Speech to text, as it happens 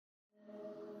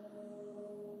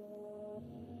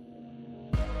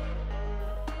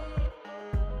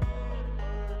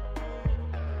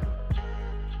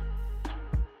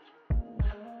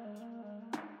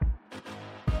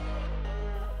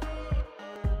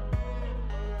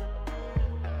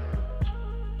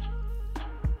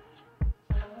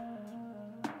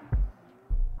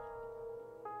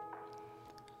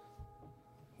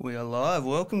We are live.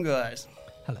 Welcome, guys.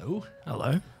 Hello.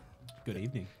 Hello. Good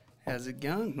evening. How's it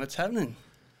going? What's happening?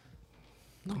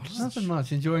 Nothing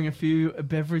much. Enjoying a few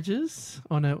beverages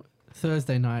on a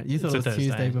Thursday night. You thought it was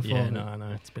Tuesday before. Yeah,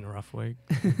 no. It's been a rough week.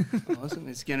 Awesome.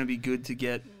 It's going to be good to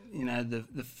get, the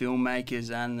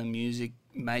filmmakers and the music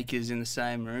makers in the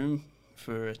same room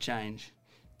for a change.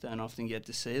 Don't often get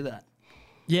to see that.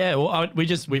 Yeah, well, we've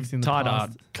seen the tied our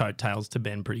past. coattails to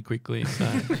Ben pretty quickly. So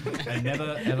They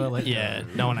never ever let you yeah, go.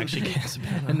 no one actually cares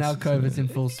about us. And now COVID's in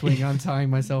full swing. I'm tying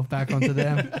myself back onto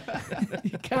them.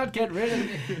 You can't get rid of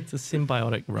me. It's a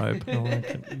symbiotic rope. I like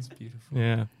it. It's beautiful.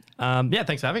 Yeah.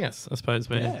 Thanks for having us. I suppose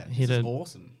we're Yeah, here this is to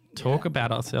awesome. talk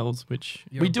about ourselves, which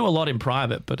You're- we do a lot in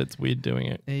private, but it's weird doing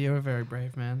it. Yeah, you're a very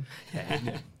brave man.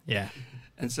 Yeah.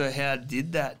 And so how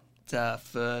did that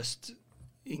first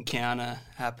encounter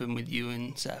happen with you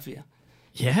and Safia?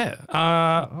 Yeah.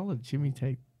 I'll let Jimmy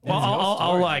take. Well, It's your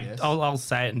story, I guess. I'll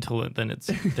say it until then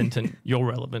you're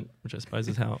relevant, which I suppose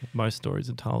is how most stories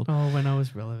are told. Oh, when I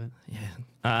was relevant.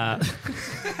 Yeah.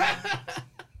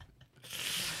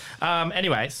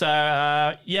 Anyway, so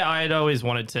I had always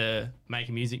wanted to make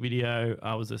a music video.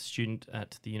 I was a student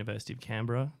at the University of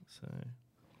Canberra, so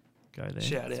go there.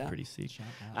 Shout it's out. pretty sick. Shout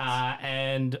out.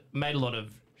 And made a lot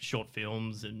of short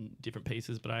films and different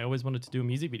pieces, but I always wanted to do a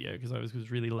music video because I was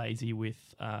really lazy with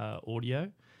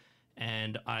audio.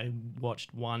 And I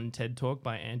watched one TED Talk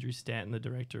by Andrew Stanton, the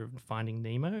director of Finding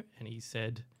Nemo, and he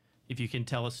said, if you can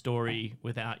tell a story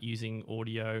without using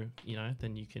audio,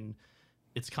 then you can.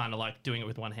 It's kind of like doing it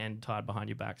with one hand tied behind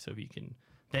your back. So if you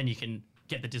can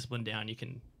get the discipline down. You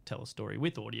can tell a story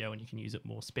with audio, and you can use it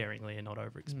more sparingly and not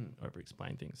over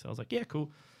explain things. So I was like, yeah,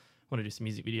 cool. Want to do some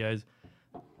music videos.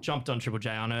 Jumped on Triple J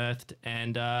Unearthed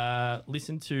and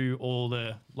listened to all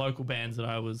the local bands that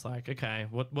I was like, okay,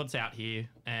 what's out here?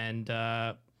 And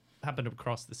happened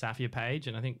across the Safia page,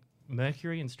 and I think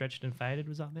Mercury and Stretched and Faded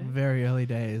was up there. Very early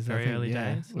days. I Very think, early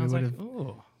yeah. days. And We I was would like, have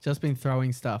oh. just been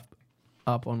throwing stuff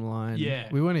up online. Yeah.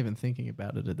 We weren't even thinking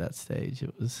about it at that stage.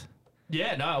 It was.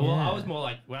 Yeah, no, well, Yeah. I was more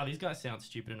like, wow, these guys sound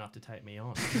stupid enough to take me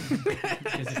on.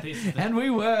 Because if this is the, And we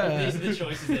if were. these are the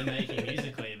choices they're making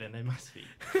musically, then they must be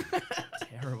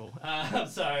terrible.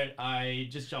 So I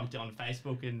just jumped on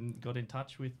Facebook and got in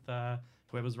touch with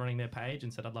whoever's running their page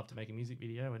and said I'd love to make a music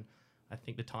video, and I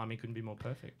think the timing couldn't be more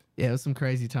perfect. Yeah, it was some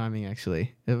crazy timing,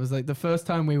 actually. It was like the first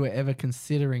time we were ever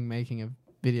considering making a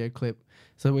video clip.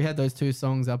 So we had those two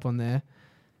songs up on there.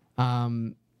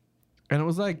 And it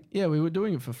was like, yeah, we were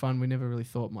doing it for fun. We never really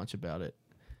thought much about it.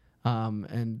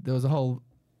 And there was a whole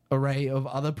array of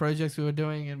other projects we were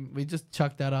doing, and we just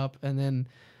chucked that up. And then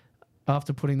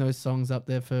after putting those songs up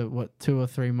there for, 2 or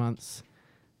 3 months,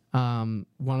 one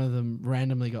of them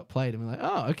randomly got played. And we're like,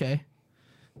 oh, okay,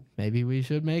 maybe we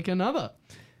should make another.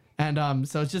 And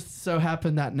so it just so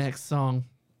happened that next song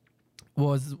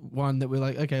was one that we're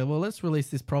like, okay, well, let's release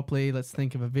this properly. Let's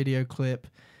think of a video clip.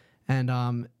 And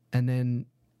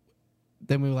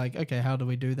then we were like, okay, how do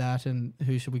we do that? And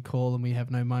who should we call? And we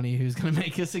have no money. Who's going to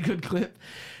make us a good clip?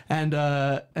 And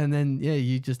then, yeah,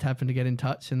 you just happened to get in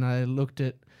touch, and I looked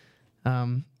at...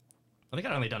 I think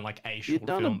I'd only done like a short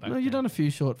film back you'd then. done a few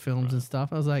short films and stuff.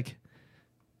 I was like,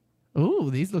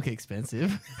 ooh, these look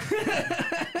expensive.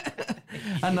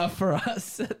 Enough for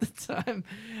us at the time.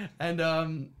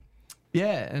 And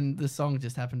yeah, and the song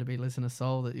just happened to be Listen to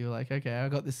Soul, that you were like, okay, I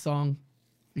got this song.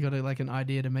 You got an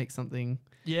idea to make something.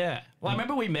 Yeah. Well, I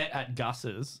remember we met at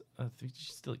Gus's. I think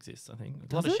she still exists, I think. A lot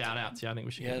Does of it? shout outs. Yeah, I think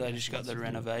we should Yeah, get they it. just got the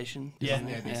renovation. Yeah.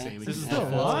 didn't they? ABC, we This did is that. the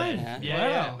Oh, first right. time. Yeah.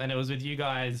 Yeah, Wow. and it was with you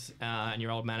guys and your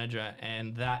old manager.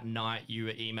 And that night, you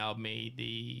emailed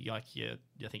me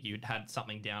I think you had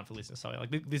something down for listeners. So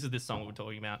like, this is this song we were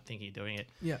talking about, thinking of doing it.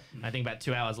 Yeah. I think about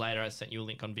 2 hours later, I sent you a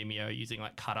link on Vimeo using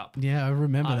like cut up Yeah, I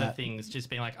remember other that. things, just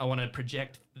being like, I want to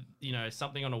project,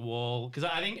 something on a wall. Because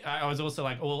I think I was also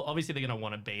like, well, obviously they're going to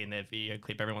want to be in their video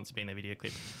clip. Everyone wants to be in their video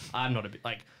clip. I'm not a bit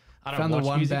like, I don't Found the watch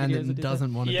one music band videos that did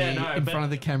doesn't want to be in but- front of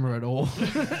the camera at all.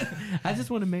 I just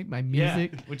want to make my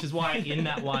music. Yeah, which is why in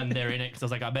that one they're in it, because I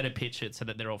was like, I better pitch it so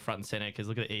that they're all front and center, because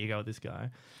look at the ego of this guy.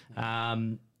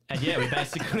 And yeah, we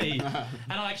basically, and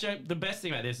I actually, the best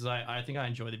thing about this is I think I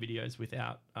enjoy the videos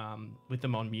without, with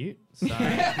them on mute. So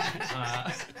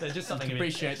there's just something a bit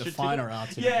Appreciate the extra to finer them.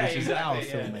 art of Yeah, it, which is our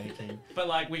exactly, yeah. filmmaking. But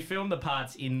like, we filmed the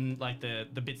parts in like the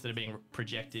bits that are being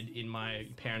projected in my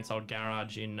parents' old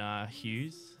garage in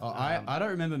Hughes. Oh, I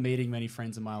don't remember meeting many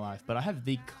friends in my life, but I have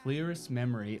the clearest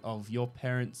memory of your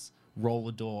parents'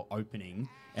 roller door opening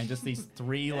and just these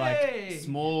three Hey!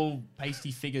 small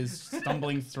pasty figures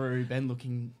stumbling through, Ben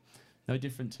looking no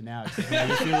different to now, except for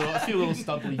maybe a few little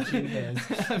stubbly chin hairs.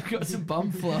 I've got some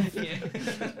bum fluff.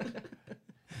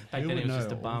 Back Who then would it was just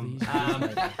a know all bum. these years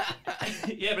later?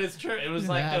 Yeah, but it's true. It was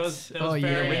like there was Oh, yeah.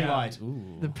 very, Ring Yeah. light.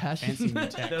 Ooh, The passion. fancy new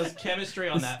tech. there was chemistry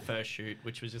on that first shoot,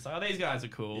 which was just like, oh, these guys are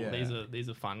cool. Yeah. These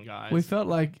are fun guys. We felt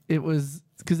like it was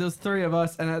because there was three of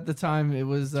us, and at the time it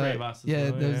was Three of us as yeah,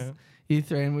 well, there's yeah. you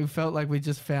three, and we felt like we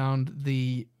just found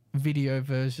the video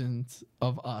versions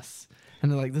of us,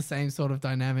 and like the same sort of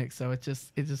dynamic. So it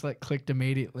just like clicked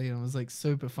immediately, and it was like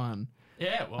super fun.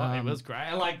 Yeah, well, it Um, was great.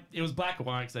 And like, it was black and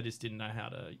white because I just didn't know how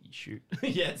to shoot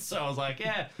yet. So I was like,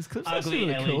 yeah, This clip's ugly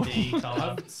actually really LED cool. I color.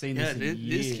 haven't seen Yeah, this in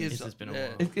years. this gives It's been a yeah,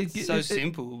 while. it's so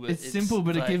simple, but It's simple,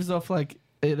 but it like- gives off like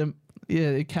it. Yeah,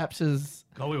 it captures.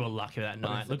 God, we were lucky that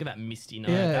night. Look at that misty night.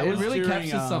 Yeah, That it was really during,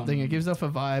 captures something. It gives off a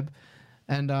vibe,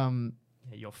 and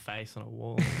yeah, your face on a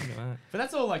wall. Look at that. But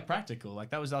that's all like practical.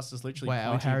 Like that was us just literally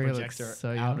Wow, pointing Harry a looks projector so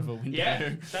out young. of a window. Yeah,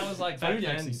 that was like I back didn't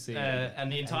then. actually see it.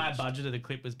 And the entire Aged. budget of the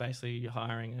clip was basically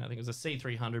hiring, I think it was a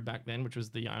C300 back then, which was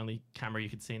the only camera you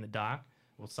could see in the dark,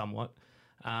 or somewhat.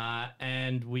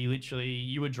 And we literally,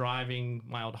 you were driving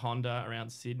my old Honda around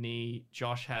Sydney.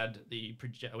 Josh had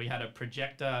we had a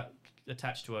projector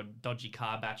attached to a dodgy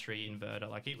car battery inverter.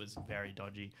 Like it was very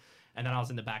dodgy. And then I was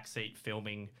in the back seat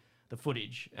filming the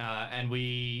footage, and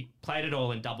we played it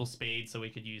all in double speed so we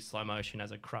could use slow motion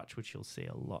as a crutch, which you'll see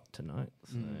a lot tonight.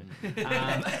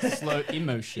 So, Slow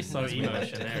emotion. slow as we like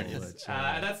emotion, to there it call is.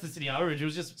 yeah. And that's the Sydney Harbour Bridge. It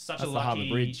was just such That's a the Harbour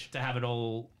lucky Bridge. to have it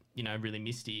all, really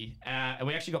misty. And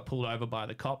we actually got pulled over by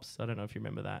the cops. I don't know if you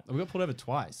remember that. We got pulled over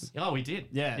twice. Oh, we did.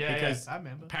 Yeah, because I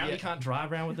remember. apparently you can't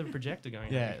drive around with a projector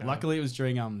going. yeah, on your car. luckily it was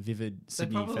during Vivid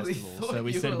Sydney probably Festival, thought so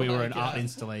we you said were we were like an art a-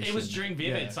 installation. It was during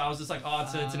Vivid, Yeah. so I was just like, oh,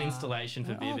 it's an installation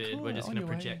for Oh, Vivid. cool, We're just on going to your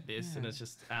way. project this, Yeah. and it's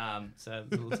just so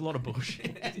it's a lot of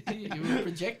bullshit. you were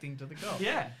projecting to the cops.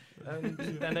 Yeah.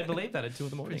 And they believed that at 2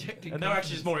 a.m. Projecting And they were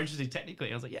actually just more interested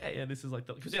technically. I was like, yeah, this is like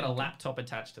because we had a laptop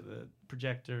attached to the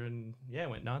projector, and yeah, it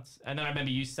went nuts. And then I remember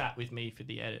you sat with me for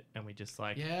the edit, and we just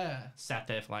like Yeah, sat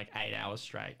there for like 8 hours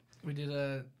straight. we did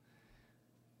a.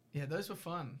 Yeah, those were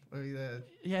fun.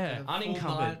 Yeah, full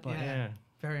unencumbered, night, but yeah.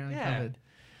 Very uncovered.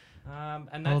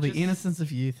 and that Oh, the just- innocence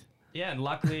of youth. Yeah, and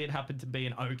luckily it happened to be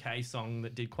an okay song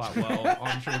that did quite well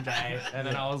on Triple J. And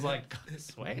then I was like,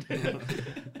 sweet. I'm going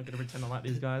to pretend I like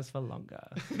these guys for longer.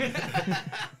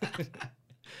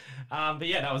 But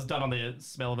yeah, that was done on the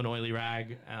smell of an oily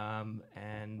rag.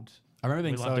 And I remember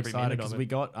being we so loved every excited minute because of we it.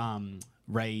 got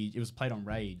Rage. It was played on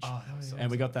Rage, Oh, that was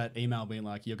and we got that email being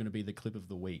like, "You're going to be the clip of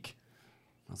the week."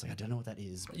 I was like, I don't know what that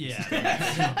is. But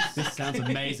yeah. this sounds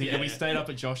amazing. And we Yeah. stayed up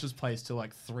at Josh's place till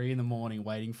like 3 a.m.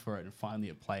 waiting for it, and finally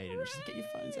it played. And we just like, get your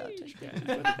phones out, take pictures.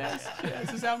 We're the best. Yeah,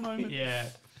 this is our moment. Yeah.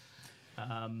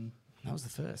 That was the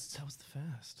first. That was the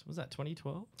first. Was that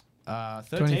 2012?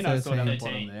 13 I saw down the 13.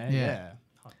 bottom there. Yeah. Yeah.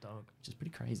 Hot dog. Which is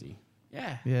pretty crazy.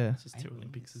 Yeah. Yeah. It's just 2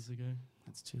 Olympics ago.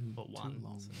 That's too, But too one.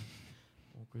 long. so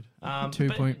awkward.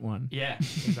 2.1. Yeah,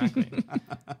 exactly.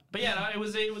 But yeah, no, it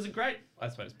was a great, I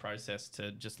suppose, process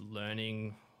to just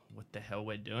learning what the hell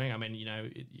we're doing. I mean, you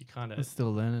kind I'm of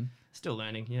still learning. still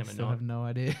learning. You never Still know. have no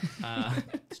idea.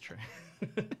 It's true.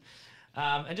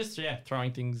 And just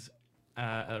throwing things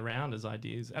around as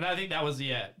ideas. And I think that was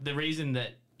the reason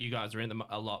that you guys were in them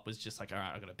a lot was just like, all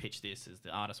right, I've got to pitch this as the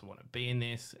artists want to be in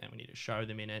this, and we need to show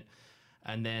them in it.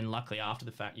 And then luckily after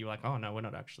the fact, you were like, oh no, we're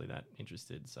not actually that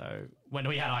interested. So when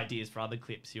we had ideas for other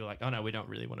clips, you were like, oh no, we don't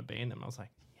really want to be in them. I was like,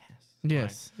 yes.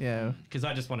 Yes. Yeah. Because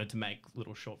I just wanted to make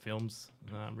little short films,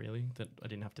 really, that I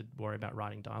didn't have to worry about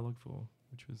writing dialogue for,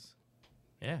 which was,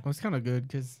 yeah. It was kind of good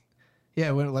because,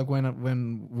 yeah,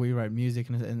 when we write music,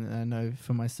 and I know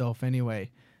for myself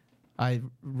anyway, I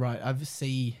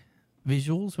see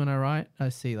visuals when I write. I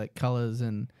see like colors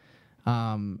and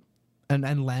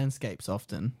landscapes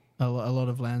often. A lot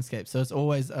of landscapes. So I've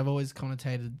always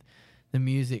connotated the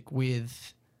music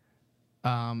with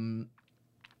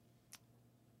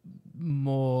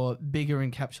more bigger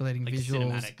encapsulating Like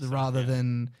visuals cinematic stuff, rather yeah.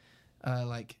 than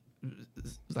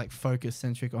like focus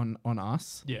centric on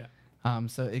us. Yeah.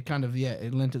 So it kind of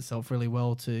it lent itself really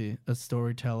well to a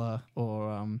storyteller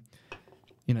or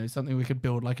something we could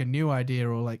build like a new idea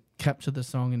or like capture the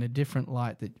song in a different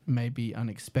light that may be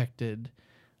unexpected.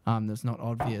 That's not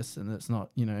obvious and that's not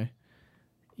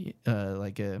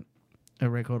like a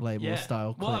record label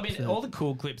style clip. Well, I mean, that all the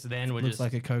cool clips then were looks just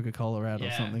like a Coca-Cola ad or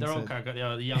yeah, something. they're all so- Coca.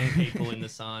 The young people in the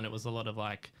sun. It was a lot of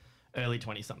like early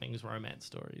 20-somethings romance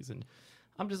stories, and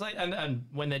I'm just like, and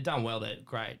when they're done well, they're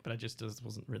great. But I just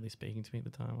wasn't really speaking to me at the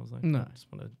time. I was like, No. I just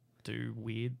want to do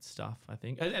weird stuff. I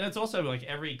think, and it's also like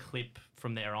every clip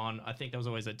from there on. I think there was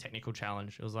always a technical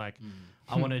challenge. It was like,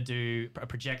 I want to do a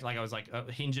project. Like I was like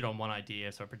hinge it on one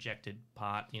idea, so a projected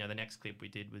part. The next clip we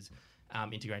did was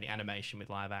integrating animation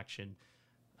with live action.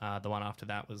 The one after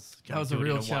that was That was a do it in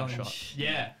real one challenge. shot.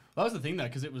 Yeah, That was the thing though,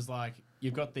 because it was like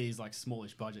you've got these like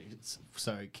smallish budgets,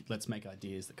 so let's make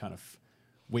ideas that kind of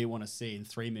we want to see in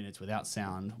 3 minutes without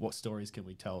sound. What stories can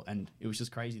we tell? And it was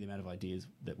just crazy the amount of ideas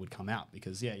that would come out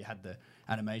because you had the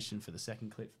animation for the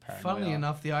second clip. For Paranoia. Funnily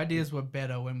enough, the ideas were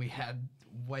better when we had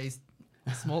way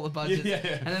smaller budgets, Yeah.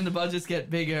 and then the budgets get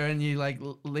bigger, and you like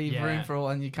leave Yeah. room for all,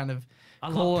 and you kind of I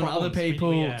love call on other problems. We-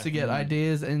 people yeah. to get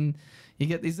ideas, and you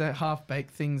get these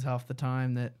half-baked things half the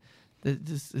time that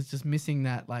just it's just missing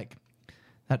that like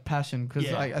that passion because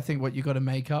Yeah. I think what you got to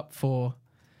make up for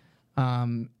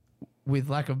with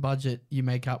lack of budget you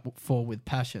make up for with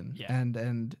passion Yeah.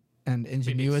 and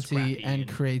ingenuity scrappy and and-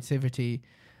 creativity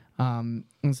and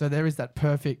so there is that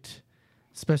perfect,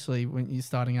 especially when you're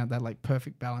starting out, that like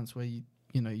perfect balance where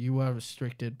you are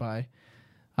restricted by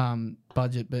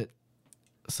budget, but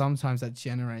sometimes that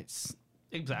generates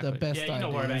exactly. best yeah, you're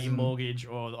not worried about ideas your and- mortgage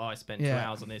or I spent 2 Yeah.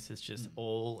 hours on this. It's just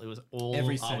all. It was all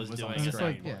Every I cent was was doing. on It's screen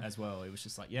like, yeah. as well. It was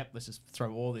just like, yep, let's just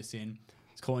throw all this in.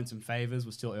 Let's call in some favors.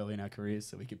 We're still early in our careers,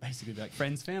 so we could basically be like,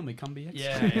 friends, family, come be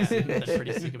extras. Yeah, they're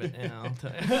pretty sick of it now. I'll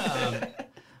tell you.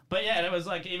 But yeah, and it was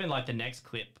like even like the next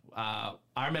clip. I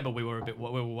remember we were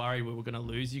worried we were going to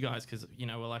lose you guys because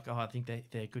we're like, oh, I think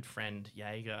they're a good friend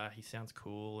Jaeger. He sounds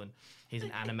cool and he's an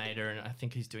animator and I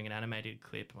think he's doing an animated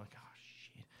clip. I'm like, oh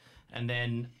shit. And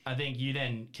then I think you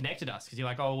then connected us because you're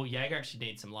like, oh, well, Jaeger actually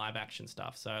needs some live action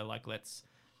stuff, so like let's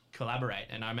collaborate.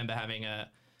 And I remember having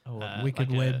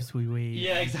wicked like webs we weave.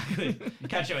 Yeah, exactly.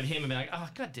 Catch up with him and be like, oh,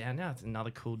 god damn, now it's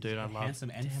another cool dude I love.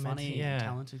 Handsome and Damn it, funny yeah. and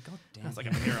talented. God damn. That's like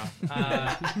a mirror.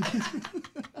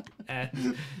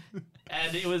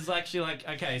 And it was actually like,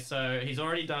 okay, so he's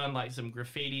already done like some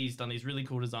graffiti, he's done these really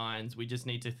cool designs. We just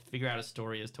need to figure out a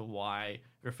story as to why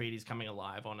graffiti's coming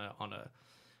alive on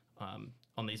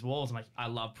these walls. I'm like, I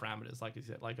love parameters. Like you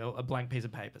said, like a blank piece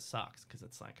of paper sucks because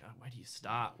it's like, where do you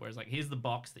start? Whereas like, here's the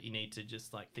box that you need to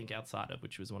just like think outside of,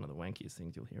 which was one of the wankiest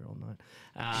things you'll hear all night.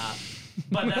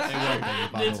 But that's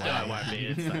it won't be.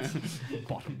 It's like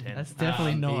bottom 10. That's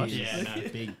definitely not. Yeah, no.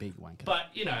 Big wanker. But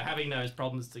having those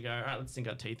problems to go, all right, let's sink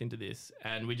our teeth into this,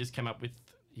 and we just came up with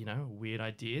a weird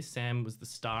idea. Sam was the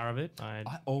star of it. I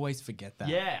always forget that.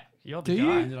 Yeah, you're Do the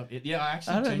you? guy. Yeah, I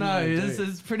actually. I don't know. genuinely This do.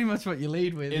 is pretty much what you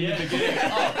lead with. Yeah. the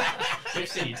beginning. We've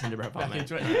seen your Tinder profile, Back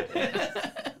mate.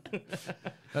 into it.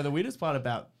 No, the weirdest part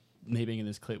about me being in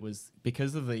this clip was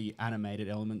because of the animated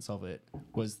elements of it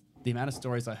was the amount of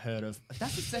stories I heard of.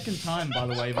 That's the second time, by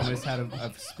the way, I've almost had a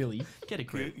spilly. Get a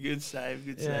grip. Good save.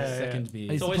 Good Yeah, save. yeah. Second beer.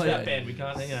 Used It's to always play that it. bad. We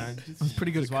can't, I was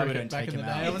pretty good That's at why we cricket don't back take in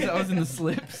the him day. out. I was in the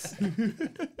slips.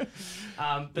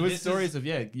 But There was this stories is, of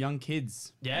young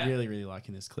kids Yeah. really, really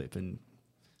liking this clip, and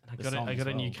I the got song a as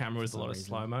new well, camera for with a some lot of reason.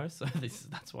 slow mo, so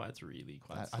that's why it's really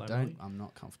quite slow. I'm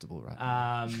not comfortable right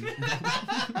now.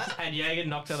 And Jaeger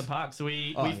knocked out of the park. So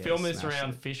we Oh, yeah, filmed this smashed around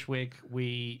it. Fishwick.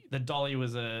 The dolly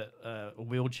was a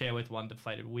wheelchair with one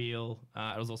deflated wheel.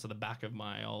 It was also the back of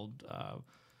my old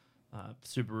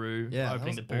Subaru Yeah,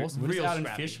 opening the that boot. was awesome. We're just Real out in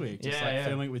scrappy. Fishwick, just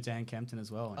filming it with Dan Kempton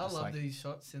as well. And I just love like, these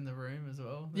shots in the room as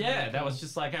well. Yeah, that was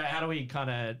just like, how do we kind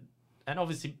of, and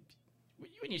obviously,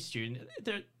 when you're a student,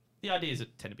 the ideas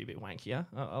tend to be a bit wankier.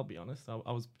 I'll be honest.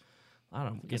 I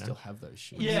don't, I still have those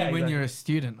shoes. Yeah, when exactly. you're a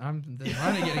student, they're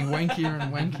only getting wankier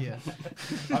and wankier.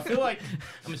 I feel like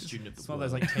I'm a student of the it's one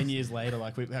of world. those like 10 years later,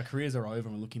 like our careers are over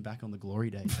and we're looking back on the glory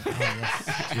days. Like, oh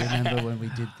yes, do you remember when we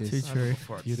did this? Too true.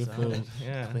 Before it Beautiful. started.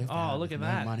 Yeah. Clip Oh, out look at with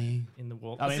no that. money. In the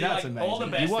wall. I mean, See, that's like, all the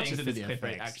amazing. You best watch things it in for this the clip are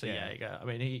effects, actually yeah. Jaeger. I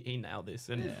mean, he nailed this,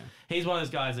 and Yeah. he's one of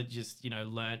those guys that just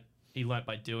learnt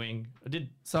by doing. I did.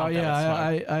 So pump yeah,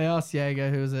 out with smoke. I asked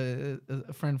Jaeger, who was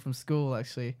a friend from school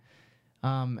actually,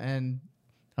 and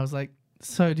I was like,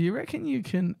 so do you reckon you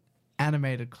can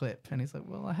animate a clip? And he's like,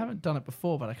 well, I haven't done it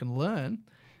before, but I can learn.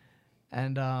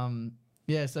 And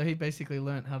yeah, so he basically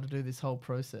learned how to do this whole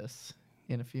process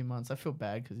in a few months. I feel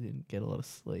bad because he didn't get a lot of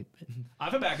sleep. I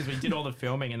feel bad because we did all the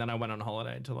filming and then I went on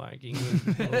holiday to like England.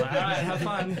 I was like, all right, have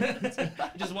fun.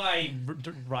 Which is why he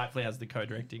rightfully has the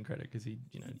co-directing credit because he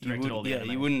directed all the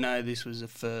animation. You wouldn't know this was a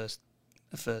first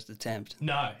attempt.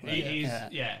 No, Right. he's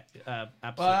Yeah. absolutely.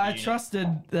 Well, I unique. trusted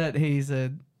that he's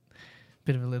a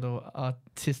bit of a little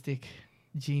artistic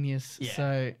genius. Yeah.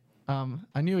 So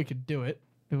I knew he could do it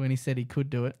when he said he could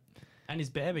do it. And his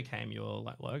bear became your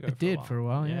like logo. It did for a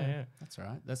while, yeah. yeah. That's all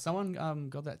right. There's someone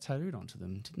got that tattooed onto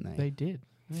them, didn't they? They did.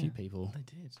 A few people. They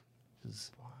did. It was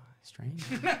strange.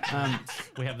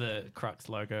 We have the Crux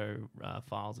logo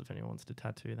files if anyone wants to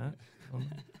tattoo that.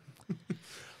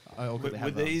 I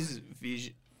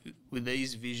Were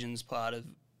these visions part of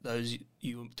those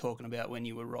you were talking about when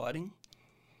you were writing?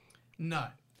 No.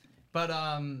 But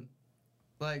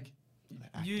like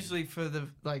usually for the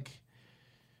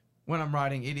when I'm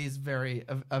writing, it is very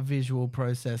a visual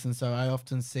process, and so I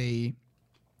often see.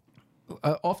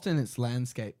 Often it's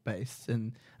landscape based,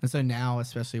 and so now,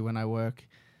 especially when I work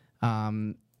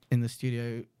in the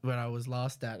studio where I was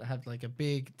last at, I had like a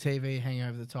big TV hanging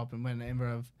over the top, and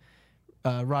whenever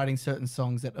I've writing certain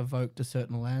songs that evoked a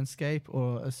certain landscape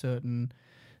or a certain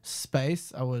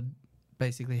space, I would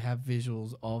basically have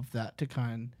visuals of that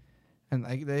and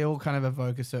like they all kind of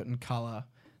evoke a certain color.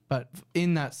 But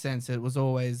in that sense, it was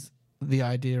always the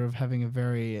idea of having a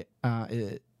very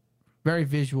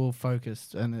visual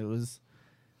focused, and it was.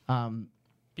 But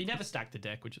you never stacked the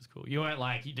deck, which is cool. You weren't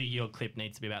like your clip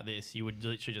needs to be about this. You would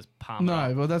literally just palm it No,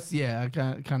 up. well, that's I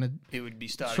kind of It would be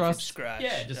starting Trust- from scratch.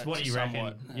 Yeah, just what do you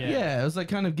somewhat, reckon? yeah. It was like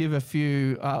kind of give a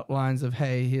few outlines of,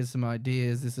 hey, here's some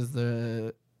ideas. This is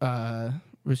the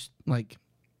like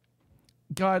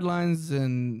guidelines,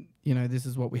 and this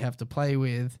is what we have to play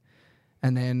with,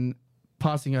 and then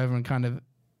passing over and kind of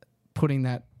putting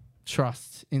that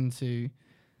trust into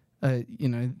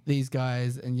these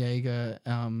guys and Jaeger,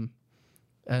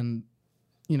 and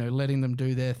letting them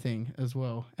do their thing as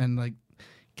well, and like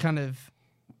kind of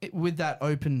with that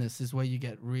openness is where you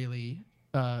get really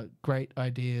great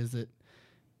ideas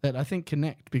that I think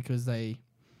connect because they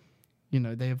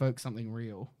evoke something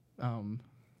real.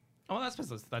 Well, I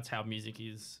suppose that's how music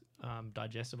is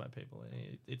digested by people.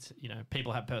 It's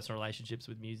people have personal relationships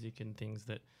with music and things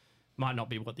that might not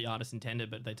be what the artist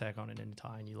intended, but they take on an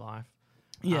entire new life.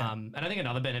 Yeah. And I think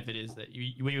another benefit is that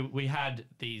we had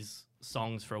these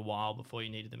songs for a while before you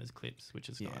needed them as clips, which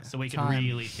is nice. So we could Time.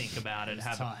 really think about it,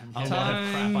 have time. a lot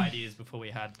of Time. crap ideas before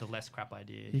we had the less crap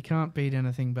idea. You can't beat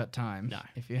anything but time. No.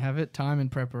 If you have it, time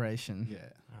and preparation. Yeah,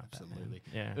 absolutely.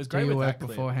 Yeah. It was Do great your with work that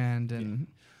clip. beforehand, and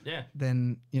Yeah.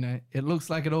 then it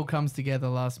looks like it all comes together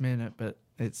last minute, but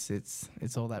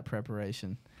it's all that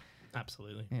preparation.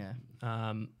 Absolutely. Yeah.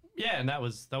 Yeah, and that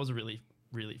was a really,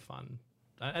 really fun.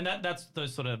 And that's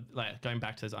those sort of like going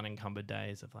back to those unencumbered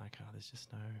days of like, oh, there's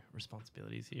just no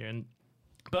responsibilities here,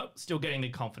 but still getting the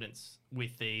confidence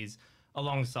with these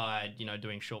alongside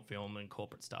doing short film and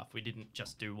corporate stuff. We didn't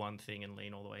just do one thing and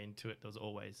lean all the way into it. There was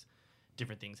always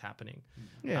different things happening.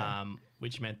 Yeah.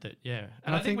 Which meant that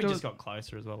and I think we just got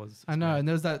closer as well as I know, and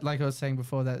there was that, like I was saying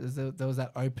before, that there was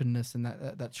that openness and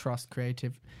that trust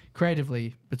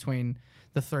creatively between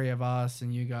the three of us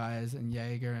and you guys and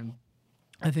Jaeger, and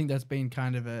I think that's been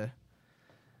kind of a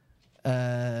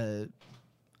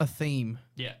theme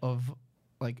of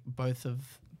like both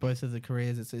of the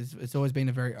careers. It's always been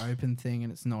a very open thing,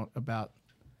 and it's not about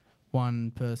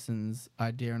one person's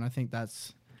idea, and I think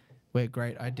that's where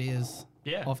great ideas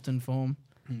often form.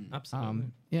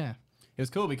 Absolutely. Yeah. It was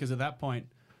cool because at that point,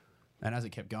 and as it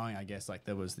kept going, I guess like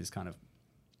there was this kind of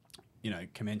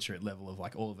commensurate level of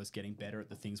like all of us getting better at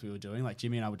the things we were doing. Like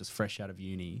Jimmy and I were just fresh out of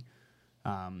uni.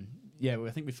 I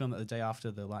think we filmed it the day after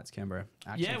the Lights Canberra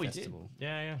Action Festival. Did.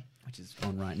 Yeah. Which is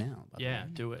on right now. By the way.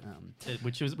 Do it.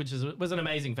 Which was an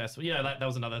amazing festival. That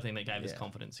was another thing that gave us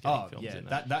confidence. Films in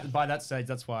that by that stage,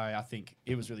 that's why I think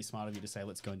it was really smart of you to say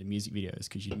let's go into music videos,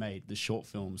 because you made the short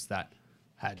films that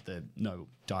had the no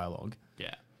dialogue.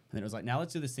 Yeah. And then it was like, now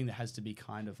let's do this thing that has to be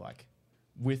kind of like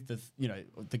with the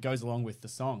that goes along with the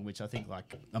song, which I think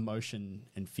like emotion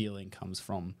and feeling comes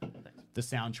from the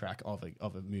soundtrack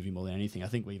of a movie more than anything. I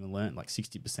think we even learned like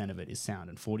 60% of it is sound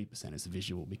and 40% is the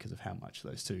visual, because of how much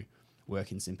those two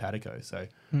work in simpatico. So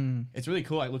it's really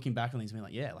cool like looking back on these and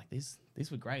being like, these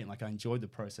were great, and like I enjoyed the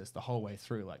process the whole way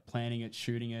through, like planning it,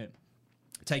 shooting it,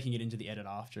 taking it into the edit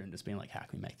after, and just being like, how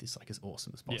can we make this like as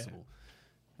awesome as possible?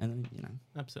 And then,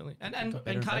 absolutely, got and better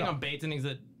and cutting better. on beats and things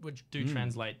that which do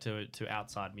translate to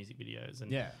outside music videos,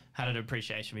 and had an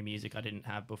appreciation for music I didn't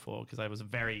have before, because I was a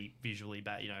very visually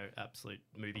bad, absolute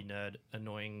movie nerd,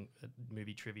 annoying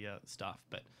movie trivia stuff,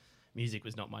 but music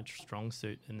was not my strong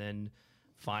suit. And then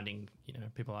finding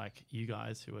people like you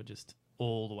guys who are just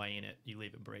all the way in it, you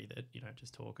live and breathe it, you don't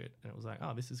just talk it, and it was like,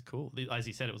 oh, this is cool. As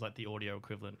you said, it was like the audio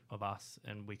equivalent of us,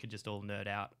 and we could just all nerd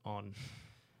out on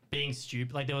being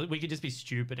stupid. Like we could just be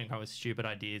stupid and come with stupid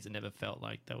ideas and never felt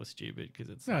like that was stupid, because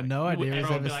it's No, like, no idea is everyone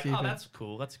would ever be like, stupid. oh, that's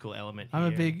cool. That's a cool element. I'm a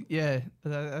here. big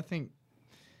I think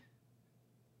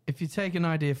if you take an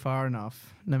idea far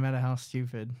enough, no matter how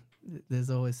stupid, there's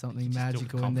always something Just do it with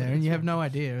magical in there, and confidence, you have no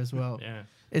idea as well. Yeah.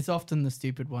 It's often the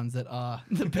stupid ones that are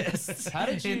the best. how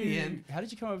did in the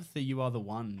end? you come up with the "You Are the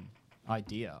One"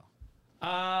 idea?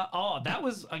 That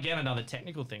was again another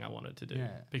technical thing I wanted to do,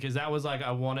 because that was like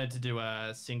I wanted to do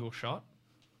a single shot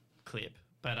clip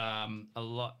But a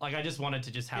lot, like I just wanted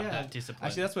to just have Yeah. that discipline.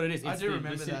 Actually, that's what it is. I It's do the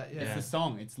remember listen- that, yeah. It's the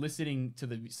song. It's listening to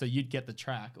the. So you'd get the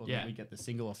track, or Yeah. then we'd get the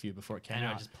single off you before it came And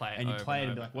I'd out. just play it and you over play it and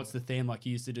and be over. like, "What's the theme?" Like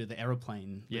you used to do the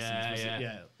aeroplane.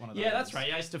 Yeah. One of those. Yeah, that's right.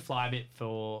 Yeah, I used to fly a bit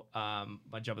for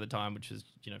my job at the time, which was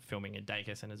filming in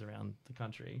daycare centers around the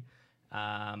country.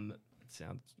 It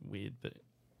sounds weird, but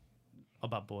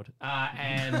above board.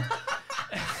 And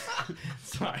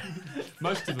sorry,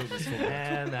 Most of it was for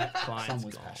and that client's Some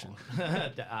was gone. passion.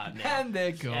 Now. And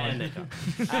they're gone. And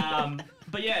they're gone.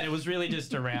 But yeah, it was really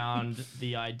just around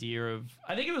the idea of.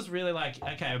 I think it was really like,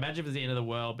 okay, imagine if it's the end of the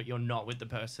world, but you're not with the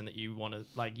person that you want to.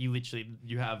 Like, you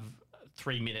have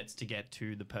 3 minutes to get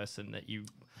to the person that you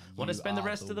want to You spend the are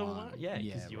rest the of the one. one. Yeah,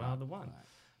 Yeah, because you right, are the one.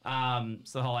 right.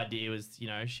 So the whole idea was,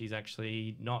 she's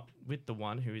actually not with the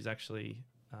one who is actually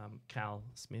Cal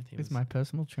Smith. He He's was my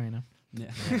personal trainer. Yeah.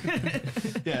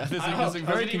 Yeah. There's I a wasn't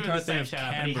very even concurrent the thing same of shout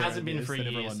out, but he Canberra hasn't been in for this,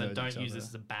 that years, everyone so knows don't each use other. this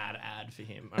as a bad ad for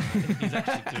him. All right? He's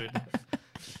actually good.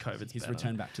 COVID's He's better.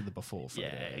 returned back to the before. Photo.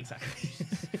 Yeah, exactly.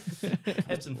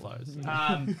 Ebbs and flows.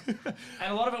 And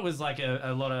a lot of it was like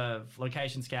a lot of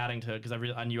location scouting because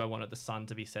I knew I wanted the sun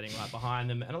to be setting right behind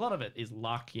them, and a lot of it is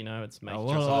luck. It's making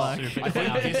lot of sure luck. super I think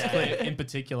cloudy this day. clip in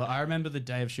particular, I remember the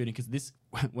day of shooting because this,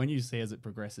 when you see as it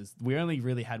progresses, we only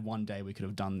really had one day we could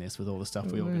have done this with all the stuff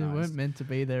we We weren't organised. meant to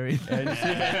be there either.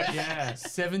 Yeah,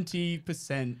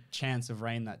 70% chance of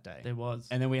rain that day. there was.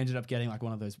 And then we ended up getting like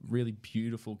one of those really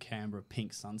beautiful Canberra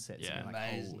pink sunsets. Yeah. and you're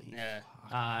like, Amazing. holy. Yeah.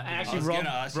 And I actually, was Rob gonna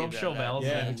ask you about Chauvel's,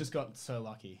 Yeah, we just got so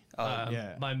lucky.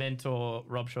 Yeah. my mentor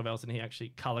Rob Chauvel's, and he actually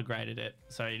color graded it,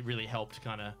 so it really helped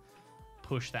kind of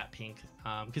push that pink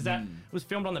because that was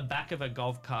filmed on the back of a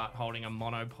golf cart holding a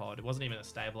monopod. It wasn't even a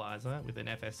stabilizer with an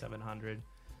FS700,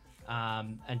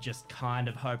 and just kind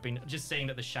of hoping, just seeing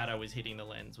that the shadow was hitting the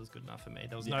lens was good enough for me.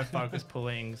 There was no focus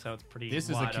pulling, so it's pretty. This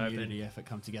is a wide community open. effort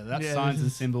come together. That's Yeah, signs this and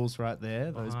is- symbols right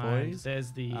there, those Behind. boys.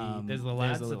 There's the There's there's the the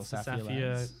lads. little It's the Safia Safia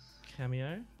lads.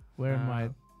 cameo. Wearing my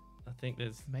I think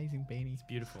there's amazing beanie. it's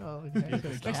beautiful. Oh, okay.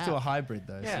 Next to a hybrid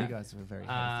though, so Yeah. you guys were very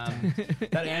helpful.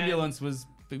 That ambulance was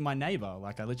my neighbor.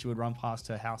 Like I literally would run past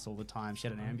her house all the time. She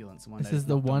had an ambulance. And one This day is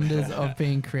the knocked on wonders door. of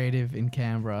being creative in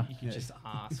Canberra. You can just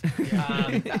ask.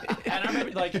 And I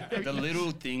remember like The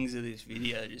little things of this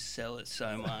video just sell it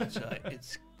so much. Like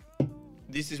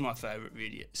this is my favorite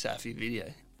video, Safi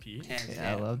video. Hands Yeah,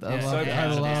 I down. love, Yeah. I love, So I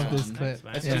proud of love this this one. clip. Thanks,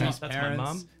 man. That's Yeah. Jimmy's That's my parents.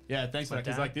 mum. Yeah, thanks for My that.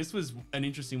 Because dad. like this was an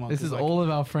interesting one. This 'cause, is like, all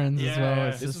of our friends as Yeah, well. yeah.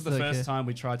 It's This just was the like first a- time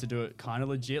we tried to do it kind of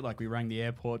legit. Like we rang the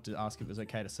airport to ask if it was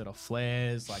okay to set off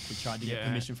flares. Like we tried to get Yeah.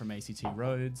 permission from ACT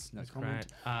Roads. No comment.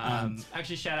 Great.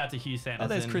 Actually, shout out to Hugh Sanderson. Oh,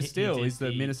 there's Chris He Steele. did He's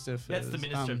the minister for. That's the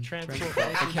minister of transport.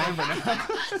 for Canberra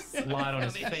now. Light on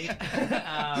his feet.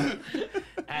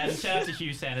 And shout out to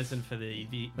Hugh Sanderson for the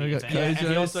We got event. Kojo, and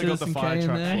he also got the Citizen fire K in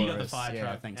truck there. And he for got the us. fire Yeah,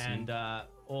 truck, thanks, and man.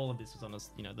 all of this was on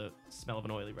the smell of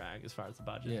an oily rag as far as the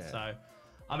budget. Yeah. So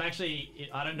I'm actually,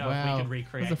 I don't know Wow. if we could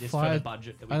recreate There's a this for fire- the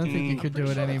budget that we I don't did. think you I'm could pretty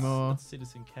do it sure that's- anymore. that's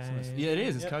Citizen K. Yeah, it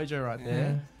is. It's Yep. Kojo right Yeah.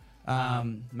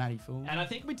 there. Matty Fool. And I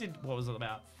think we did, what was it,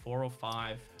 about 4 or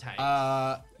 5 takes?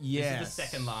 Yeah. This is the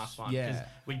second last one. Because Yeah.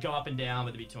 we'd go up and down,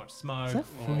 but there'd be too much smoke. Is that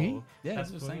Funny? or- Yeah,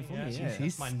 that's that's the same Funny, Funny, yeah. yeah.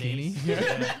 He's My skinny. niece.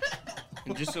 Yeah.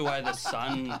 And just the way the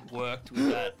sun worked with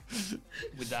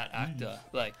that actor,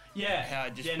 like Yeah. how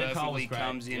it just Yeah, Nicole was perfectly great.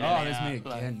 comes in Oh, and there's out. me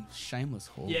like- again. Shameless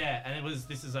haul. Yeah, and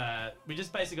we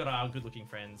just basically got our good-looking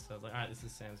friends. So I was like, all right, this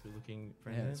is Sam's good-looking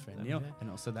friend. Yeah, that's friend over Neil. there. And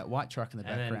also that white truck in the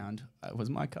And then- background was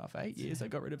my car for 8 years. I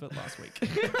got rid of it last week.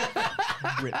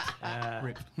 Rip.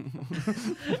 Rip.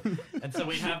 And so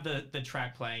we have the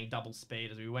track playing double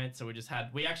speed as we went. So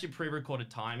we actually pre-recorded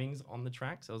timings on the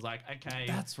track. So it was like, okay,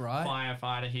 That's right.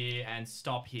 firefighter here and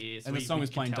stop here. So And the song was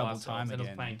could playing tell double ourselves, time and it was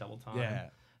again. playing double time. Yeah.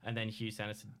 And then Hugh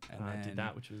Sanderson And then did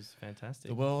that, which was fantastic.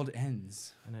 The world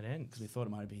ends. And it ends. Because we thought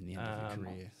it might have been the end of your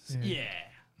career. So Yeah.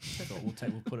 thought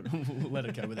we'll let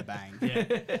it go with a bang.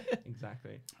 Yeah.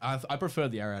 Exactly. I prefer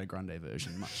the Ariana Grande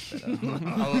version much better.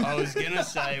 I was gonna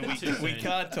say Too we soon.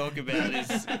 can't talk about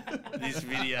this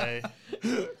video,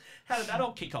 How did that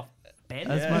all kick off, Ben?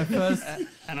 That's my first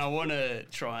and I want to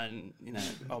try and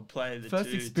I'll play the first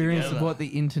two experience together. of what the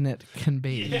internet can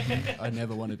be. I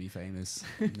never want to be famous.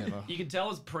 Never. You can tell it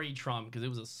was pre-Trump because it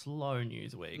was a slow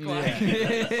news week.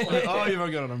 Oh, you've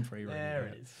already got it on pre. There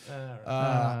it is.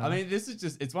 I mean, this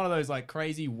is it's one of those like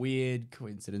crazy, weird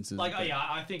coincidences. Like, oh but yeah,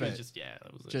 I think it was but just, yeah,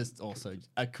 that was it. just also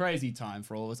a crazy time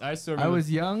for all of us. I still I remember.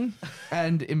 was young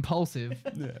and impulsive,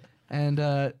 Yeah.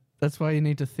 and that's why you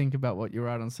need to think about what you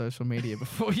write on social media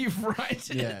before you write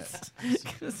it. Yeah.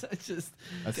 Because I just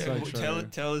That's Yeah, so well, true.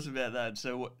 tell us about that.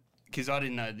 So because I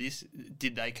didn't know this.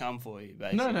 Did they come for you?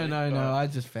 Basically? No. I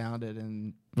just found it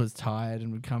and was tired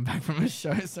and would come back from a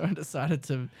show, so I decided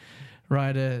to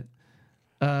write a.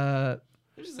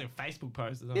 It was just like a Facebook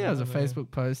post. Or something, Yeah, it was a wasn't it?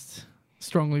 Facebook post,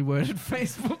 strongly worded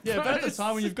Facebook. Yeah, but at the post.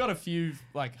 time when you've got a few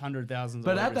like 100,000.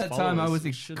 But at that time, I was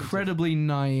incredibly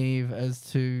naive as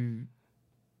to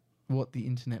what the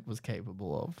internet was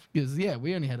capable of. Because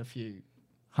we only had a few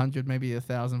hundred, maybe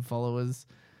 1,000 followers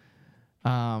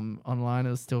online. It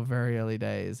was still very early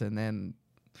days, and then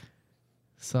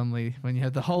suddenly, when you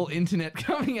had the whole internet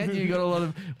coming at you, you got a lot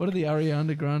of what are the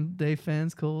Ariana Grande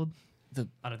fans called?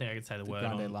 I don't think I could say the word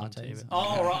Grande on lattes. TV.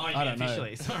 Oh, right. I don't know.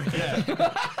 Officially. Sorry. Yeah.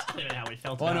 I don't know how we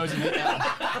felt All I know about is it.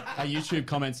 our YouTube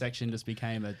comment section just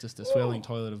became just a swirling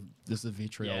toilet of just the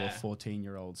vitriol Yeah. of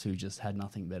 14-year-olds who just had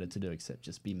nothing better to do except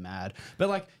just be mad. But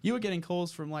like you were getting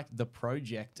calls from like the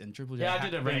Project and Triple J. Yeah, I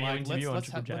did a being radio like, interview on let's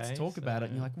Triple J, let's talk so, about it.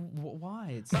 And you're yeah. like,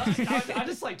 why? It's I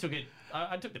just like took it.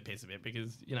 I took the piss of it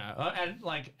because and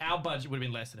like our budget would have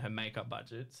been less than her makeup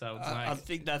budget. So it's I like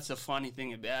think that's the funny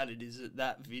thing about it is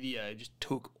that video just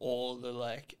took all the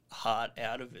like heart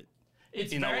out of it.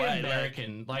 it's in a very way,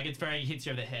 American. Like it's very hits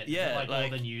you over the head. Yeah, like all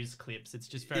like- the news clips. It's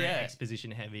just very Yeah. exposition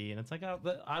heavy, and it's like I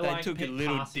They like took a pe-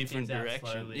 little passing different things out direction.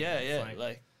 slowly. Yeah, It's yeah.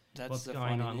 Like that's what's the going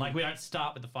funny on? thing. Like we don't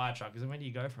start with the fire truck, because where do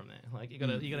you go from there? Like you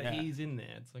gotta yeah. ease in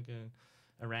there. It's like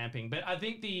a ramping. But I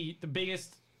think the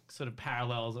biggest sort of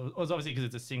parallels was obviously because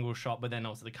it's a single shot, but then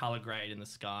also the color grade in the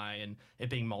sky and it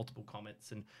being multiple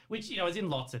comets, and which is in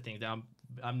lots of things.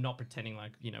 I'm not pretending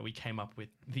like we came up with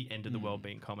the end of the world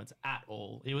being comets at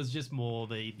all. It was just more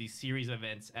the series of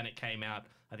events, and it came out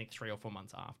I think 3 or 4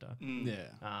 months after.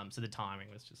 yeah. So the timing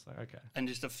was just like okay. and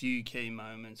just a few key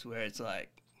moments where it's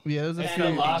like Yeah, there's a And few. the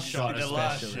last shot, the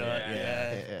last especially, shot.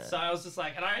 yeah. Yeah. So I was just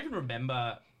like, and I even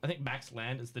remember, I think Max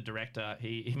Landers, the director,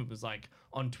 he was like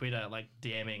on Twitter, like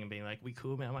DMing and being like, "We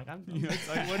cool, man." I'm like, It's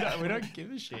like, we don't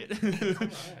give a shit.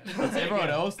 It's everyone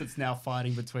else that's now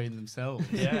fighting between themselves.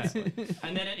 Yeah.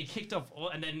 And then it kicked off,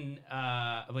 and then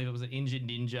I believe it was an Injured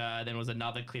Ninja. Then was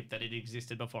another clip that had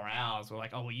existed before ours. We're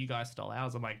like, "Oh, well, you guys stole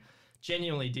ours." I'm like,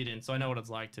 genuinely didn't. So I know what it's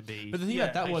like to be. But the thing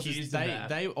about that was is accused of that.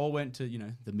 they all went to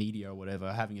the media or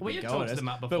whatever having a We big had go talked at to us. them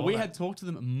But before we that. had talked to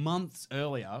them months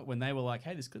earlier when they were like,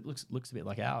 "Hey, this clip looks a bit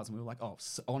like ours," and we were like, "Oh,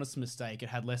 honest mistake. It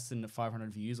had less than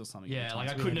 500 views or something." at the Yeah, time, like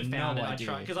so I we couldn't had have found no it. I idea.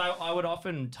 tried because I would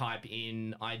often type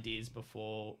in ideas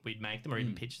before we'd make them or Mm.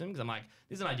 even pitch them because I'm like,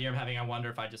 this is an idea I'm having. I wonder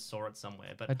if I just saw it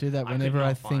somewhere. But I do that could whenever not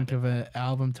I find think it. of an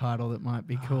album title that might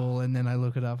be cool, and then I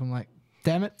look it up. I'm like,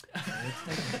 damn it,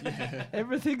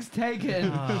 everything's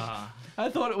taken. Ah. I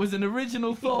thought it was an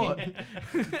original thought.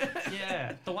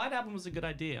 Yeah, the White Album was a good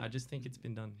idea. I just think it's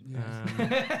been done.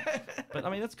 But I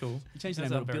mean, that's cool. You changed the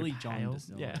Those name are of very Billy John. pale. to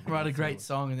still- Yeah. Write a great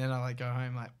song, and then I like go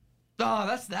home like, oh,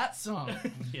 that's that song.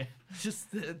 Yeah. Just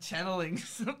channeling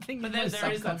something. But in my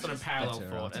there is that sort of subconscious. parallel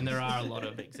Better thought, and there are a lot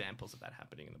of examples of that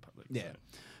happening in the public. Yeah.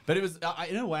 So. But it was,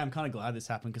 in a way, I'm kind of glad this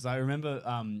happened because I remember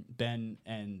Ben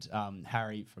and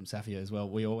Harry from Safia as well.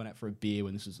 We all went out for a beer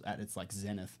when this was at its like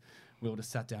zenith. We all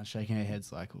just sat down shaking our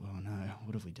heads like, oh no,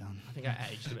 what have we done? I think I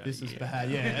aged about This a is year.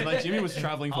 bad, yeah. And like Jimmy was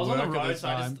traveling I for was on work the at road, the so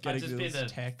time, I'd just getting be these the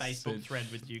texts. Facebook and- thread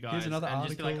with you guys. Here's another and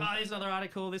just be like, article. oh, here's another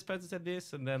article. This person said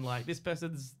this, and then like this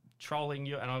person's trolling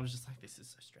you, and I was just like, this is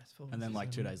so stressful. And then This like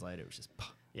is 2 days later, it was just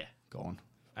yeah, gone.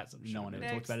 that's No one ever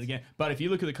Next. talked about it again. But if you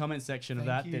look at the comment section of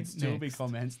Thank that, you. there'd still be Next.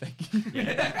 comments. Thank you.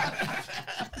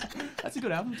 That's a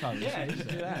good album title. Yeah, you should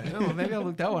do that. Oh, maybe I'll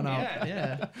look that one up. Yeah.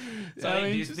 Yeah. So I I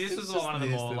mean, think just- this it's was just one of the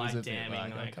this more that was like a bit damning,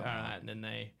 like, oh, like come all on. right, and then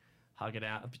they hug it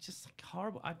out. But just like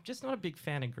horrible. I'm just not a big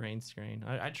fan of green screen.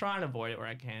 I try and avoid it where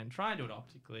I can. Try and do it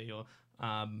optically, or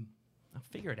I'll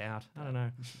figure it out. I don't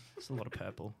know. It's a lot of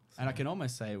purple. And I can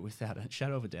almost say without a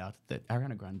shadow of a doubt that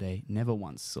Ariana Grande never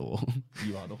once saw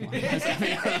You Are the One.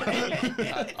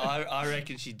 I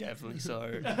reckon she definitely saw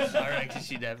it. I reckon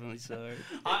she definitely saw it.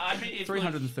 I mean, if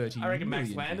 330 I reckon Max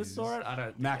million Landers views. saw it. I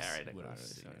don't. Max think Ariana would have Grande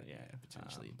seen saw it, it. yeah,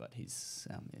 potentially, but he's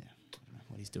I don't know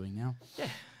what he's doing now. Yeah,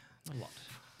 a lot.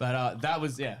 But that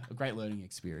was a great learning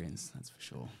experience, that's for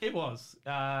sure. It was.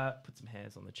 Put some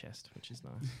hairs on the chest, which is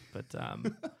nice. But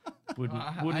wouldn't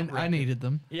I rec- needed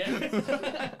them.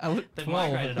 Yeah. I looked They've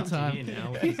 12 migrated at up the to time. here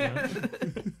now. Which is nice.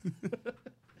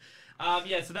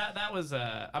 Yeah, so that was.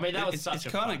 I mean, that was It's such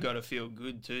a kind fun- of got to feel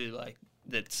good too, like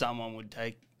that someone would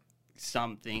take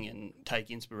something and take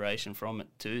inspiration from it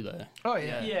too, though. Oh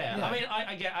yeah. Yeah, I mean,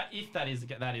 I get if that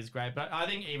is great, but I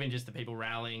think even just the people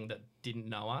rallying that didn't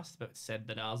know us but said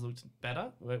that ours looked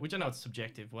better, which I know it's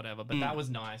subjective, whatever, but that was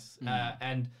nice.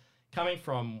 And coming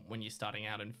from when you're starting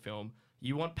out in film,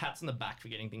 you want pats on the back for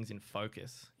getting things in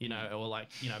focus, you know, or like,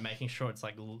 you know, making sure it's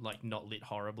like not lit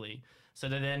horribly. So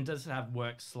that then does have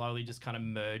work slowly just kind of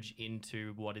merge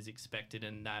into what is expected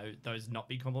and now those not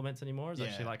be compliments anymore. It's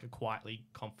actually like a quietly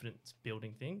confidence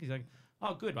building thing. He's like,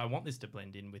 oh, good. I want this to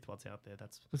blend in with what's out there.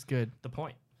 That's good. the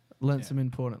point. Learned some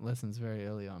important lessons very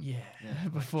early on. Yeah.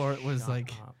 Before it was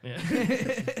like... Yeah.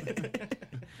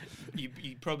 You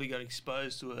probably got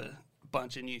exposed to a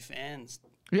bunch of new fans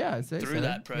Yeah, I'd say through so.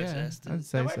 that process. Yeah, I'd There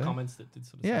say were so. comments that did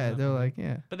sort of say Yeah, that. they were like,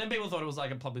 yeah. But then people thought it was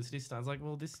like a publicity stunt. I was like,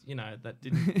 well, this, you know, that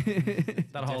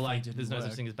didn't... that whole, like, didn't there's no such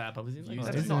work. thing as bad publicity. Like, Views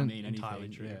that's does not not mean entirely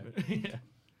anything, true. yeah. But,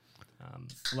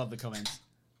 yeah. Love the comments.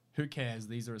 Who cares?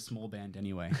 These are a small band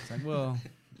anyway. It's like, well,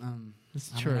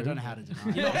 It's I mean, true. I don't know how to deny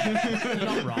it. You're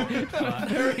not wrong. But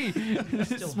Very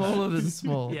Still smaller than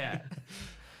small. yeah.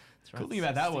 That's right. Cool thing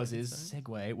about that was Sticks is and stones.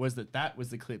 segue was that was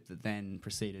the clip that then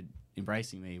preceded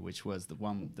Embracing Me, which was the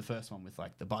first one with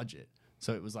like the budget.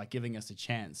 So it was like giving us a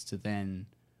chance to then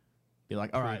be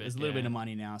like, all Prove right, it, there's a little yeah. bit of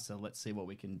money now, so let's see what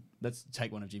we can. Let's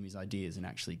take one of Jimmy's ideas and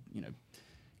actually, you know,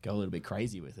 go a little bit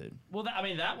crazy with it. Well, I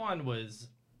mean, that one was,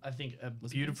 I think, a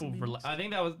Was it beautiful. Vincent Mingus? I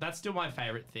think that's still my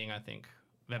favorite thing I think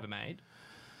I've ever made.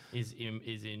 Is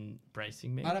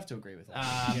Embracing Me. I'd have to agree with that.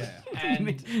 Um, yeah. And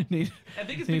Need I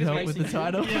think it's need because help with the basically-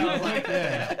 title? Yeah, I was like,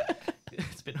 yeah.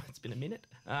 It's been a minute.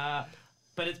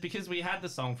 But it's because we had the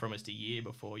song for almost a year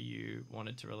before you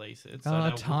wanted to release it. So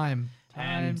that- time.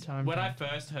 And Time. when I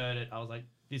first heard it, I was like,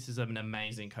 this is an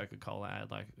amazing Coca-Cola ad.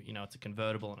 Like, you know, it's a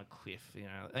convertible on a cliff, you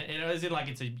know. And it was in like,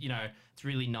 it's a, you know, it's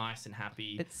really nice and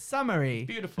happy. It's summary.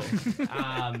 Beautiful.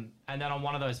 And then on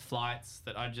one of those flights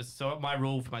that I just so my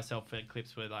rule for myself for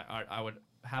clips were like I would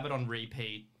have it on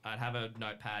repeat. I'd have a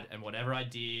notepad and whatever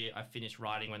idea I finish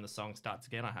writing when the song starts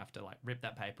again, I have to like rip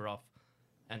that paper off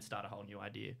and start a whole new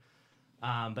idea.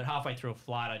 But halfway through a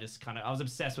flight, I was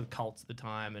obsessed with cults at the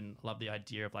time and loved the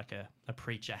idea of like a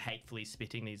preacher hatefully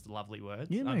spitting these lovely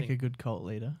words. You I make think, a good cult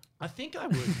leader. I think I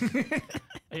would.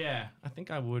 Yeah, I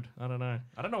think I would. I don't know.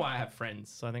 I don't know why I have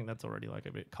friends, so I think that's already like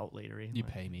a bit cult leadery. You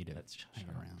like, pay me to that's hang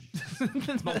sure. around.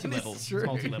 It's multi-level. It's true.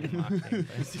 multi-level marketing,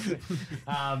 basically.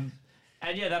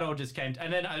 And yeah, that all just came.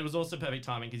 And then it was also perfect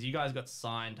timing because you guys got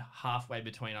signed halfway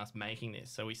between us making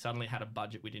this, so we suddenly had a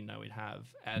budget we didn't know we'd have,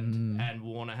 and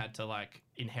Warner had to like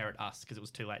inherit us because it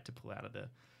was too late to pull out of the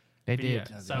They video.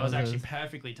 did. So it was actually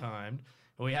perfectly timed.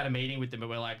 We had a meeting with them, but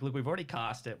we're like, look, we've already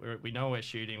cast it. We know we're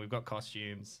shooting. We've got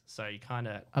costumes, so you kind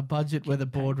of A budget where the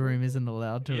boardroom isn't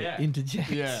allowed to Yeah.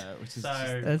 interject. Yeah, which is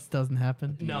so. That doesn't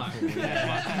happen. No,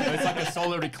 it's like a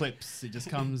solar eclipse. It just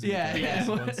comes. And Yeah, goes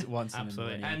yeah. once in a absolutely.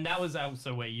 millennium. And that was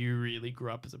also where you really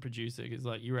grew up as a producer because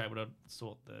like you were able to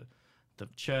sort the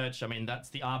church. I mean, that's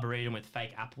the arboretum with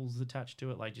fake apples attached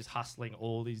to it, like just hustling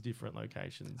all these different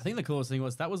locations. I think the coolest thing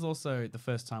was that was also the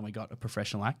first time we got a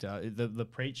professional actor. The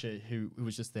preacher who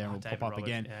was just there and will David pop up Roberts,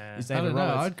 again. yeah. Is I David don't know.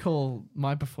 Roberts. I'd call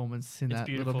my performance in It's that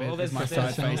beautiful. little Well, bit. there's My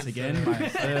there's side face some- again, my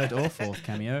third or fourth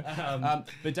cameo. Um,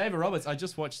 But David Roberts, I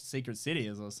just watched Secret City,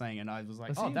 as I was saying, and I was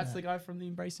like, I've oh, seen that's that. the guy from the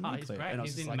Embracing Oh, Me he's clip. great. And I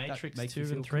was He's just in like, that Matrix makes 2 me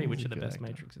feel and 3, cool. which are the Good best actor.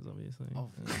 Matrixes, obviously. Oh,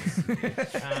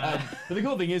 Um, but the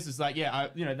cool thing is like, yeah,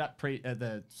 that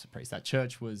that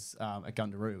church was at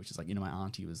Gundaroo, which is like, my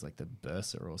auntie was like the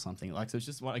bursar or something. Like, so it's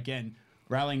just again,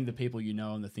 rallying the people you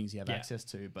know and the things you have Yeah. access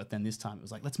to. But then this time it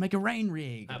was like, let's make a rain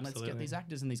rig and let's get Absolutely. these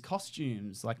actors in these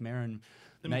costumes, like Marin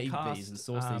Then we made cast, these and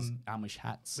sourced these Amish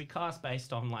hats. we cast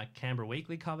based on like Canberra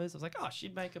Weekly covers. I was like, oh,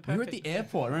 she'd make a perfect. We were at the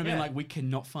airport. I remember being Yeah. like, we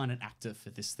cannot find an actor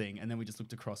for this thing. And then we just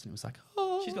looked across and it was like,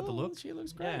 oh, She's got the look. She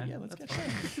looks great. Yeah, Yeah, let's that's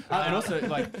get her. And also,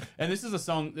 like, and this is a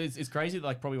song, it's crazy,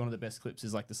 like, probably one of the best clips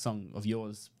is like the song of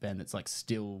yours, Ben, that's like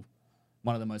still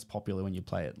one of the most popular when you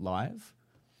play it live.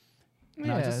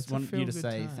 And I Yeah, just it's a want you to feel-good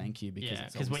say time. thank you because Yeah,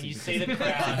 it's because when you obviously see the because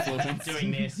of crowd influence.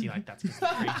 doing this, you're like, that's because the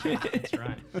preacher. That's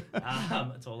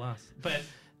right. It's all us. But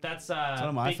that's one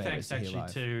of my big thanks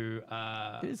favourites to hear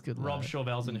actually to It is good Rob live.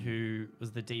 Shaw-Velzen, who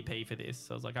was the DP for this.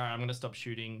 So I was like, all right, I'm going to stop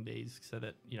shooting these so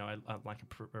that, I'm like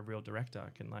a real director.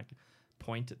 I can like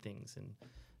point at things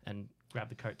and grab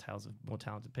the coattails of more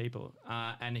talented people.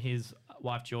 And his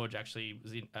wife, George, actually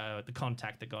was in, the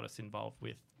contact that got us involved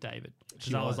with David. Because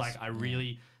She I was was, like, I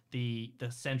really... The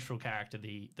central character,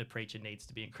 the preacher, needs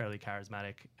to be incredibly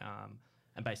charismatic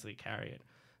and basically carry it.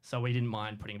 So we didn't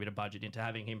mind putting a bit of budget into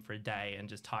having him for a day and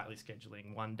just tightly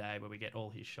scheduling one day where we get all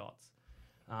his shots.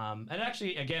 And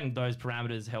actually, again, those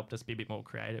parameters helped us be a bit more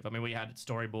creative. I mean, we had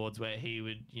storyboards where he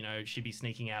would, she'd be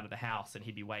sneaking out of the house and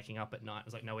he'd be waking up at night. It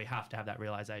was like, no, we have to have that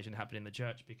realization happen in the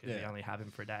church because we only have him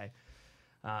for a day.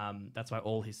 That's why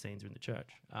all his scenes are in the church.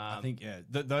 I think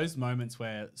those moments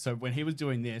where when he was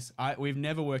doing this, we've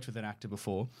never worked with an actor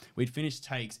before. We'd finish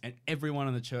takes and everyone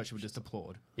in the church would just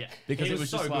applaud. Yeah, because He it was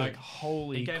so just good. like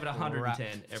holy. He gave it 110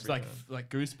 every It's like time. like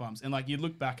goosebumps, and like you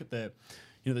look back at the.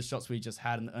 You know, the shots we just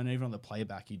had, and even on the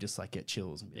playback, you just like get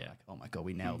chills and be like, "Oh my god,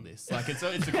 we nailed this!" Like it's the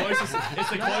closest, it's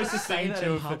the closest Say thing that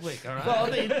to in public, all right?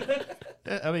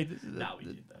 Well, I mean, No, we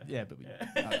did though. yeah, but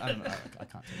I don't know. I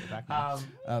can't take it back now.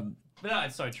 But no,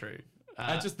 it's so true.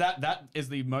 Just that is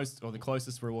the most or the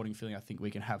closest rewarding feeling I think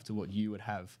we can have to what you would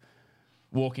have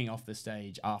walking off the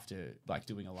stage after like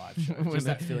doing a live show. Just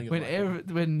that feeling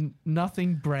of when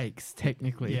nothing breaks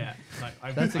technically. Yeah,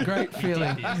 like, That's a great we did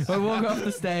feeling. this. We walk off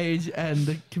the stage and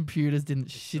the computers didn't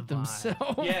shit Survive.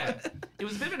 themselves. Yeah, it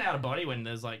was a bit of an out of body when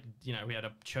there's like, you know, we had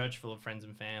a church full of friends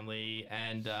and family,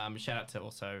 and shout out to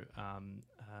also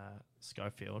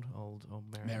Schofield, old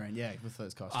Marion, yeah, with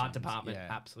those costumes. art department. Yeah.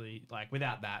 Absolutely, like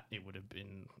without that, it would have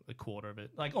been a quarter of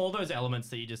it. Like all those elements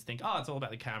that you just think, oh, it's all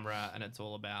about the camera and it's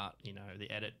all about, you know,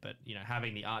 the edit, but you know,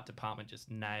 having the art department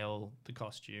just nail the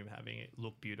costume, having it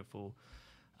look beautiful,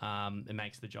 it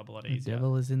makes the job a lot The easier.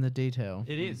 devil is in the detail.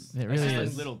 It is. It It's really just And-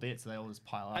 those little bits, they all just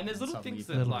pile up. And there's little suddenly things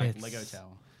you that, feel like- like Lego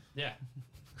Tower. Yeah.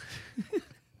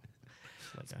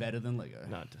 It's better than Lego.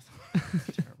 No, it doesn't.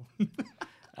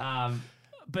 Terrible.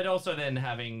 But also then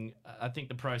having, I think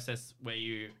the process where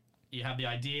you have the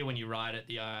idea when you write it,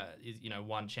 is, you know,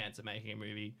 one chance at making a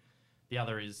movie. The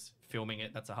other is filming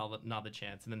it. That's another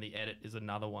chance. And then the edit is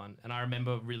another one. And I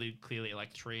remember really clearly at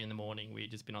like 3 a.m, we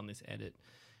had just been on this edit.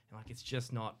 And like,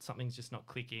 something's just not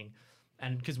clicking.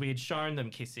 And because we had shown them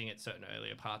kissing at certain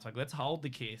earlier parts, like, let's hold the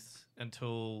kiss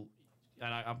until,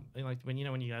 and I'm like, when you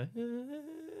go,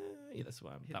 yeah, that's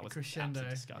why that the was crescendo,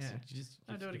 absolutely disgusting. yeah. You just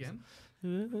I'll do it again.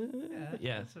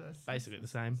 Yeah, that's basically the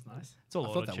same. nice. It's all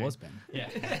I thought that auto-tune. was Ben. Yeah.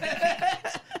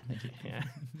 Yeah.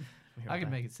 I can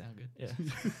make it sound good. Yeah.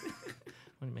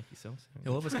 Why don't you make yourself sound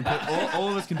All of us can all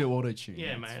of us can do auto tune.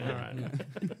 Yeah, mate.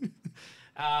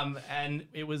 All right. And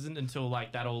it wasn't until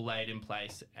like that all laid in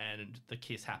place and the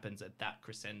kiss happens at that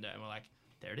crescendo, and we're like,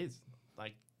 there it is.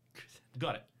 Like,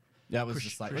 got it. That was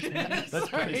just like let's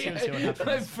Sorry, see what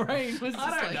happens. my brain was just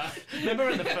I don't like, know. Remember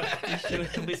in the first, you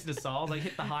should listen to Soul, like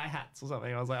hit the hi hats or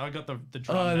something. I was like, I got the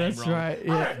drum Oh, name that's wrong. right, I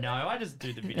yeah. don't know. I just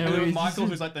do the video. Yeah, And we then just- Michael,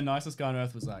 who's like the nicest guy on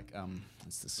earth, was like,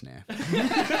 it's the snare.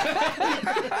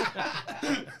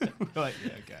 We're like,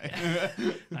 yeah,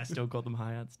 okay. I still call them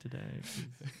hi hats today. 'Cause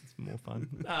it's more fun.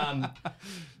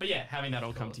 But yeah, having that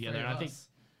all come together, and I think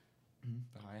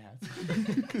The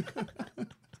hi-hats.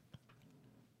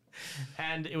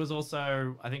 And it was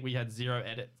also, I think we had 0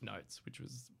 edit notes, which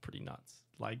was pretty nuts.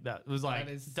 Like that, it was like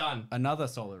That is- done. Another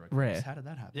solo record. Rare. How did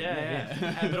that happen?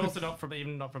 Yeah. And, but also not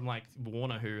from like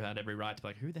Warner, who had every right to be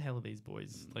like, who the hell are these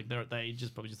boys? Like they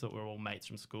just probably just thought we were all mates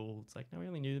from school. It's like, no, we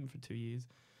only knew them for 2 years.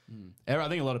 I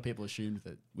think a lot of people assumed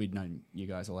that we'd known you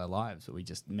guys all our lives, but we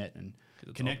just met and 'Cause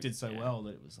it's connected obvious, so yeah. well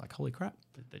that it was like, holy crap.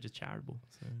 They're just charitable.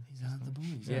 So. These aren't the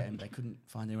boys. Yeah, and they couldn't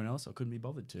find anyone else or couldn't be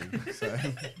bothered to. So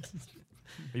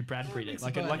We Bradbury it.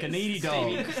 like a needy dog.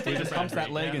 Stevie- He Stevie just humped that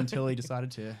Bradbury, leg yeah. until he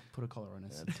decided to put a collar on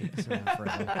us and take us around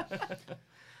forever.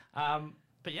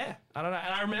 But yeah, I don't know.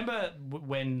 And I remember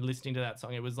when listening to that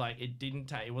song, it was like,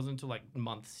 it wasn't until like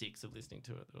month 6 of listening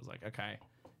to it. It was like, okay,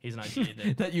 here's an idea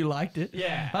that, that you liked it.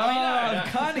 yeah. Oh, I mean, no, I'm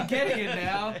kind of getting it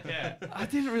now. Yeah. I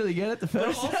didn't really get it the But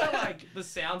first also like the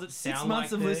sounds that 6 sound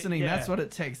months like of the- listening. yeah. That's what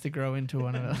it takes to grow into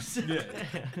one of us.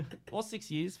 Or 6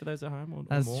 years for those at home. Or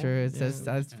That's more. true. It's Yeah, just,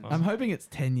 it's fine. I'm hoping it's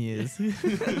 10 years.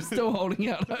 I'm still holding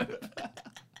out hope.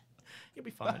 You'll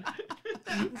be fine.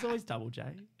 There's always Double J.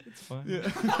 It's fine.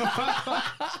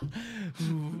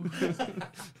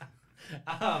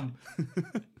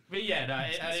 But yeah, no,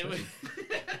 it was.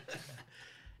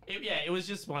 It was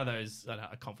just one of those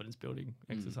a confidence building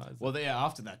exercises. Well,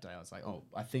 after that day, I was like, oh,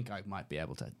 I think I might be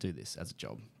able to do this as a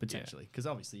job, potentially. Because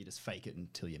obviously you just fake it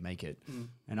until you make it.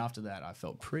 And after that, I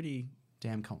felt pretty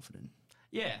damn confident.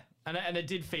 Yeah, and it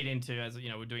did feed into, as you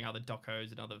know, we're doing other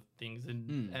docos and other things,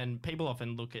 and people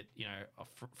often look at, you know,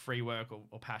 free work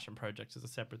or passion projects as a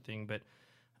separate thing, but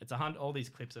it's all these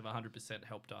clips have 100%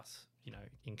 helped us, you know,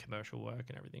 in commercial work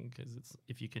and everything, because it's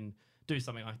if you can do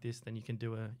something like this, then you can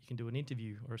do an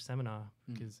interview or a seminar,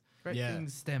 because Great Yeah.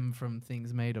 things stem from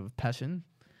things made of passion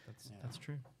that's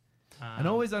true, and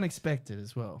always unexpected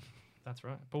as well. that's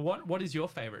right. But what is your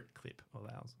favorite clip of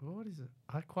ours? What is it?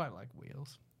 I quite like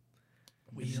Wheels.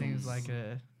 Wheels. It seems like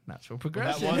a natural That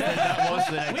progression. was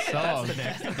the next Weird, song. that's the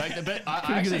next. Like, but I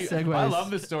Pretty good at actually, I segues.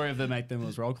 love the story of the Make Them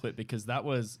Wills roll clip because that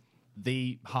was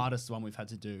the hardest one we've had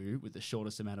to do with the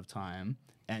shortest amount of time.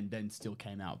 and then still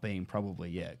came out being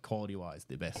probably, quality wise,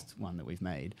 the best one that we've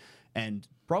made. And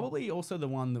probably also the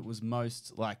one that was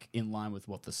most like in line with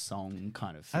what the song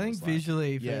kind of feels I think like.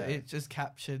 visually, Yeah. it just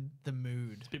captured the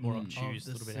mood. It's a bit more Mm. obtuse,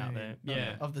 a little bit out there.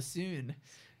 Yeah. Of the soon.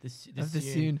 The Of the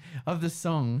soon. Of the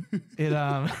song. It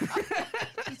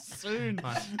Soon.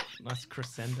 Nice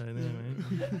crescendo there,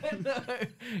 man. no,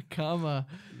 karma.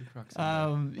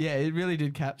 It really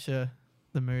did capture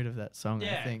the mood of that song,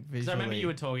 I think, because visually. I remember you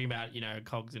were talking about,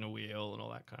 cogs in a wheel and all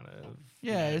that kind of.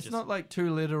 it's not like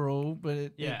too literal,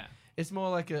 but Yeah. it's more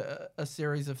like a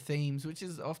series of themes, which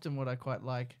is often what I quite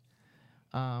like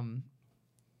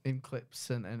in clips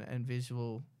and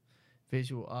visual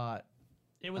art.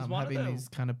 It was one of having the. these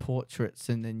kind of portraits,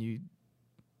 and then you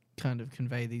kind of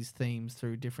convey these themes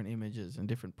through different images and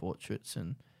different portraits,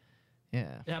 and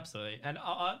Yeah, absolutely. And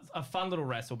a fun little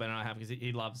wrestle Ben and I have because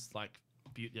he loves like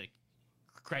beauty, like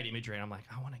great imagery, and I'm like,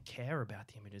 I want to care about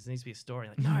the images. There needs to be a story.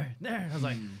 Like, no. I was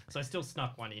like, so I still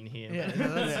snuck one in here. yeah,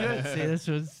 no, that's good. See, this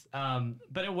was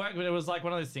But it worked. But it was like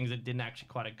one of those things that didn't actually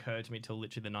quite occur to me till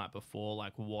literally the night before,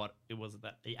 like what it was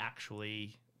that he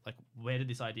actually like. Where did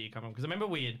this idea come from? Because I remember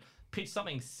we had pitched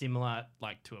something similar,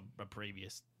 like to a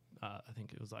previous. I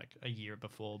think it was like a year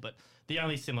before, but the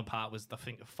only similar part was the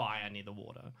fire near the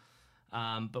water.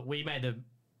 But we made the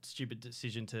stupid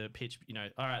decision to pitch,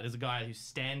 all right, there's a guy who's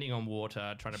standing on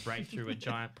water trying to break through a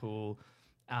giant pool,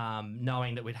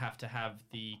 knowing that we'd have to have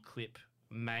the clip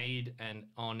made and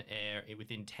on air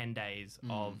within 10 days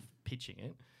of pitching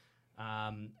it.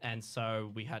 And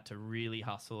so we had to really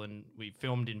hustle, and we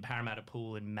filmed in Parramatta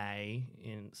Pool in May,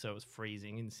 so it was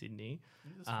freezing in Sydney.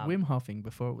 Wim Hofing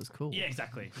before it was cool. Yeah,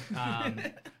 exactly.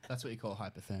 That's what you call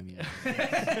hypothermia.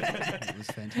 It was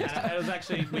fantastic. And it was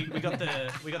actually we got the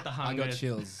I hunger. got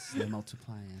chills. They're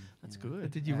multiplying. That's you know.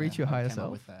 good. Did you reach your higher I came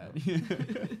up self? with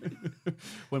that.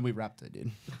 When we rapped, I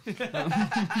did.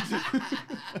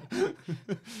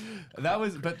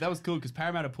 that was cool because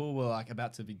Parramatta Pool were like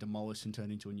about to be demolished and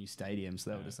turned into a new stadium,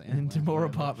 so they were just like, And well, more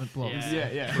whatever. apartment blocks.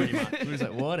 Yeah. Pretty much. We were just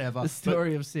like, whatever. The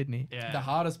story of Sydney. Yeah. The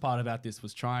hardest part about this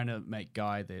was trying to make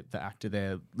Guy, the actor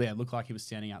there, look like he was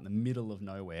standing out in the middle of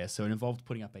nowhere. So it involved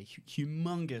putting up a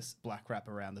humongous black wrap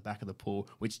around the back of the pool,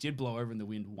 which did blow over in the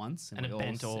wind once. and we it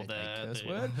bent all said a curse the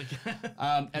word.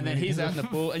 And then he's out in the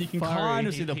pool, and you can kind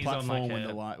of see the he's on platform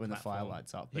like when a the fire platform.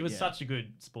 lights up. He But was yeah. such a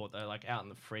good sport though, like out in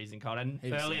the freezing cold. And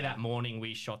He was, earlier yeah. that morning,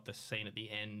 we shot the scene at the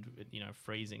end, with,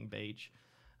 freezing beach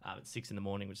at 6 a.m,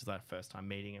 which is our first time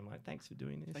meeting. I'm like, thanks for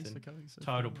doing this. Thanks and for coming. So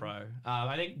Total far. pro.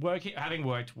 I think having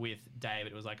worked with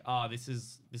David, it was like, oh, this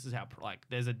is how like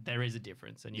there is a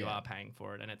difference, and you Yeah. are paying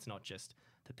for it, and it's not just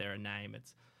that they're a name.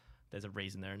 There's a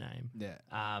reason they're a name. Yeah.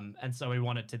 And so we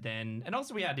wanted to then, and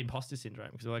also we had imposter syndrome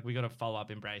because we're like, we got to follow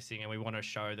up embracing, and we want to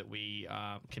show that we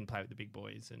can play with the big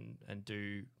boys and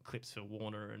do clips for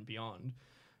Warner and beyond.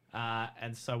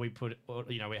 And so we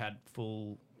we had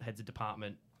full heads of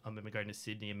department. I remember going to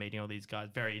Sydney and meeting all these guys,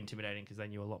 very intimidating because they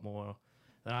knew a lot more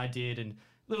than I did. And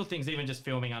little things, even just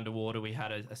filming underwater, we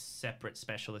had a separate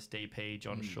specialist DP,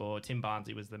 John Shaw. Tim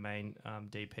Barnsley was the main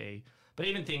DP. But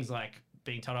even things like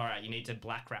being told, all right, you need to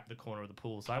black wrap the corner of the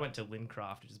pool. So I went to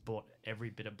Lincraft and just bought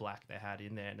every bit of black they had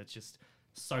in there, and it's just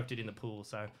soaked it in the pool.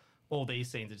 So all these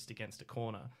scenes are just against a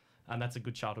corner. And that's a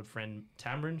good childhood friend,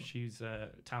 Tamron. She's a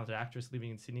talented actress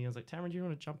living in Sydney. I was like, Tamron, do you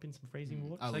want to jump in some freezing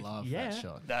water? I She's like, love yeah. that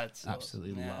shot. That's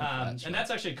Absolutely awesome. love Yeah. that shot. And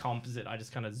that's actually a composite. I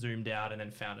just kind of zoomed out and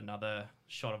then found another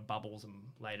shot of bubbles and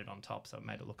laid it on top. So it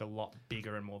made it look a lot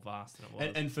bigger and more vast than it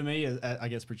was. And for me, I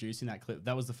guess producing that clip,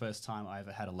 that was the first time I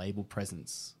ever had a label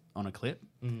presence on a clip.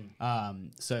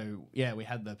 So yeah, we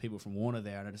had the people from Warner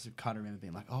there, and I just kind of remember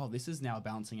being like, oh, this is now a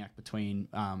balancing act between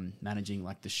managing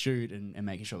like the shoot and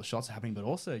making sure the shots are happening, but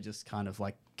also just kind of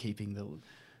like keeping the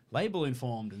label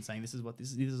informed and saying this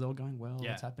is all going well,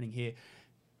 Yeah. what's happening here.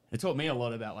 It taught me a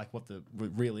lot about like what the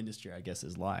real industry, I guess,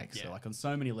 is like. Yeah. So like on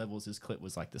so many levels, this clip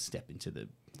was like the step into the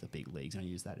big leagues. And I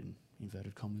use that in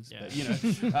inverted commas, Yeah.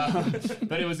 but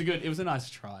but it was a nice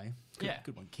try.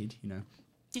 Good one, kid. You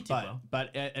did well.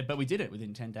 But we did it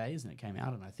within 10 days, and it came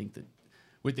out. And I think that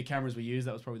with the cameras we used,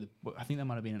 that was probably I think that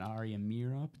might have been an ARRI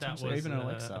Mira, That potentially, or was even an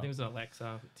Alexa. I think it was an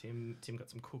Alexa. Tim got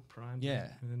some Cook Prime. Yeah.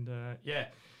 And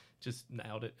just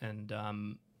nailed it. And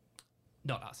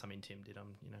not us. I mean, Tim did.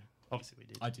 Obviously we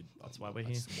did. I did. That's why we're I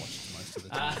here. just watched most of the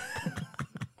time.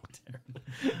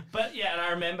 But yeah, and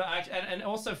I remember, and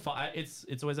also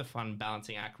it's always a fun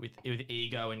balancing act with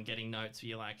ego and getting notes where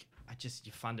you're like,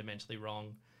 you're fundamentally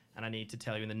wrong, and I need to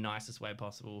tell you in the nicest way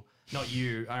possible. Not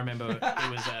you. I remember it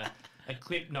was a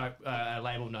clip note, a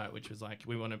label note, which was like,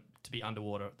 we want it to be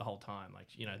underwater the whole time. Like,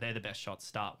 you know, they're the best shots.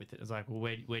 Start with it. It's like, well,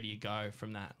 where do you go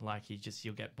from that? Like,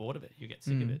 you'll get bored of it. You get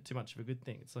sick of it. Too much of a good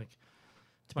thing. It's like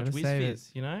too much Gotta whiz save it. fizz,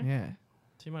 you know? Yeah.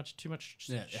 Too much.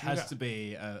 Yeah, it has to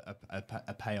be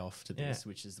a payoff to this,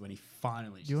 which is when he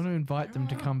finally. You want to invite them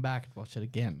to come back and watch it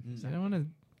again. So you don't want to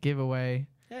give away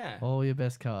all your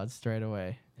best cards straight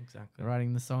away. Exactly.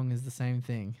 Writing the song is the same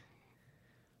thing.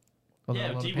 Although a lot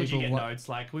of would you people get notes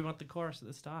like, we want the chorus at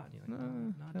the start? And you're like,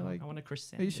 no, they're like, I want a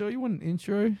crescendo. Are you sure you want an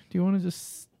intro? Do you want to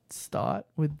just start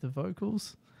with the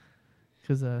vocals?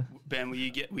 Because Ben, were you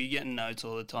getting notes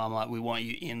all the time? Like, we want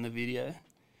you in the video.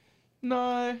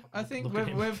 no, I think Look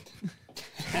at we've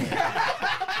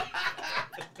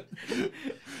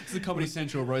It's the Comedy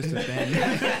Central roast of Ben.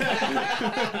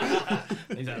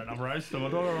 Is that enough roast? Am I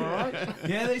doing all right?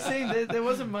 yeah, they seemed there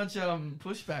wasn't much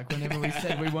pushback whenever we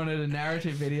said we wanted a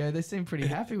narrative video. They seemed pretty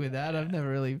happy with that. I've never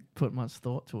really put much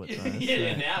thought to it. Though,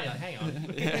 yeah, now you're like, hang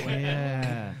on.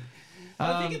 yeah.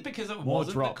 I think it's because it more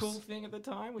wasn't drops. the cool thing at the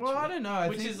time. Which Well, I don't know. I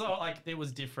which think- is like, it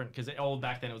was different because all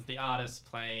back then it was the artist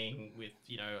playing with,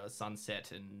 you know, a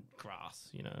sunset and grass,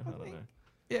 you know. I don't know.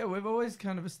 Yeah, we've always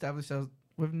kind of established ourselves.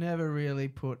 We've never really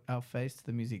put our face to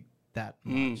the music that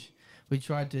much. We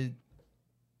tried to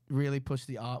really push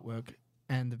the artwork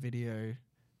and the video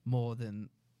more than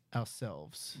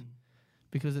ourselves.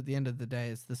 Because at the end of the day,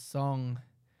 it's the song.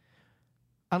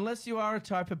 Unless you are a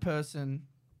type of person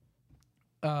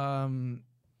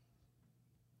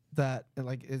that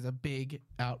like is a big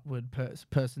outward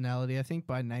personality. I think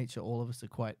by nature, all of us are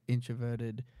quite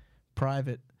introverted,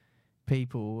 private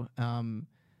people. And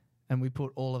we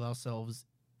put all of ourselves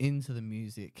into the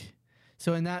music.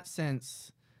 So in that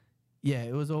sense, yeah,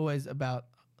 it was always about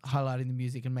highlighting the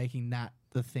music and making that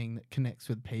the thing that connects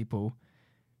with people,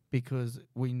 because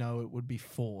we know it would be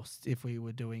forced if we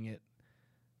were doing it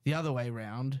the other way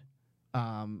around,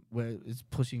 where it's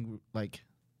pushing like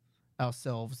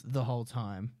ourselves the whole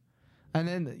time. And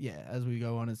then, yeah, as we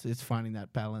go on, it's finding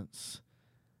that balance.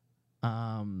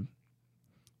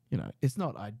 You know, it's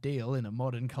not ideal in a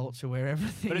modern culture where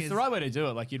everything But it's is the right way to do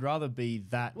it. Like, you'd rather be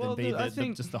that Well, than be I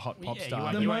think- just the hot pop Yeah, you star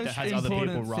want the that most has other people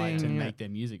important write thing and make their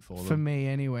music for them. for me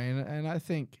anyway. And I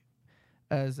think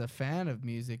as a fan of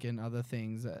music and other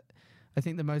things, I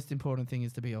think the most important thing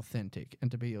is to be authentic and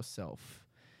to be yourself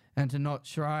and to not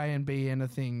try and be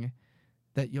anything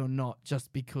that you're not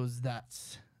just because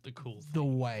that's The cool thing. the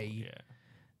way Yeah.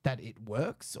 that it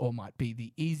works or might be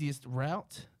the easiest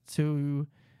route to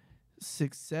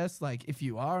success. Like if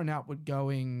you are an outward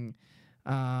going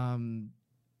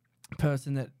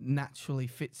person that naturally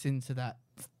fits into that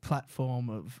platform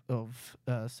of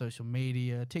social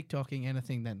media, TikToking,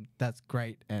 anything, then that's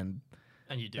great and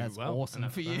And you do that's well. awesome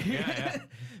and for you. that's fun. Yeah.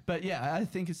 But yeah, I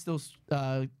think it's still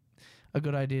a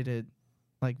good idea to,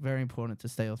 like, very important to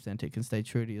stay authentic and stay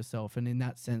true to yourself. And in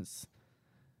that sense,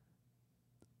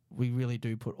 we really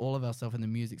do put all of ourselves in the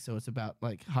music. So it's about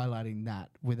like highlighting that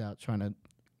without trying to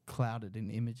cloud it in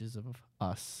images of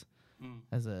us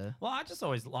as a. Well, I just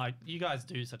always like, you guys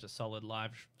do such a solid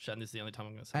live show, and this is the only time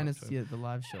I'm going to say And it it's to him. the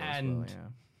live show as And well. Yeah.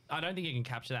 I don't think you can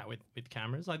capture that with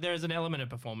cameras. Like, there is an element of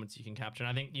performance you can capture,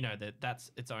 and I think, you know, that's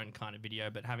its own kind of video,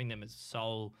 but having them as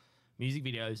sole music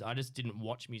videos, I just didn't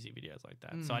watch music videos like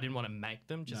that. So I didn't want to make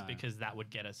them just because that would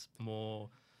get us more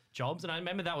jobs. And I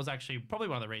remember that was actually probably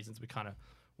one of the reasons we kind of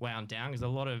wound down, because a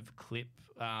lot of clip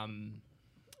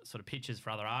sort of pitches for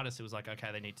other artists, it was like,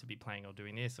 okay, they need to be playing or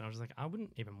doing this. And I was like, I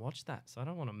wouldn't even watch that, so I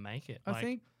don't want to make it. I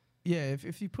think, yeah,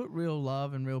 if you put real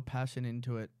love and real passion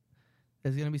into it,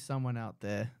 there's going to be someone out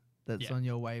there that's Yeah. on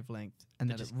your wavelength and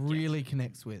That that it just really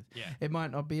connects with. Yeah. It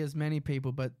might not be as many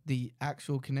people, but the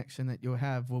actual connection that you'll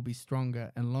have will be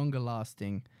stronger and longer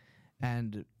lasting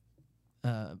and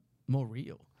more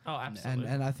real. Oh, absolutely.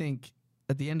 And I think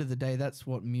at the end of the day, that's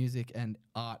what music and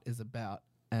art is about.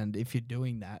 And if you're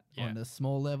doing that on a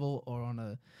small level or on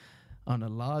a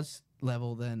large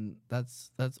level, then that's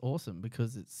awesome,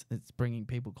 because it's bringing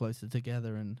people closer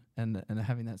together and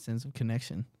having that sense of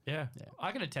connection. Yeah.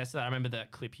 I can attest to that. I remember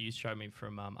that clip you showed me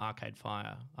from Arcade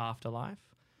Fire, Afterlife,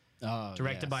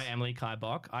 directed by Emily Kai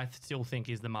Bock. I still think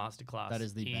is the masterclass. That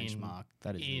is the benchmark.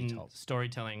 That is the in top.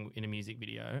 storytelling in a music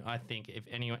video. I think if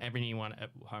anyone at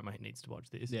home needs to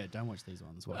watch this. Yeah, don't watch these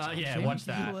ones. Watch Yeah, Jamie, watch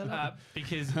can you pull that that up?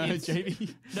 because it's,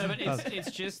 Jamie. no, but it's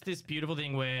just this beautiful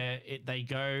thing where they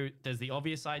go. There's the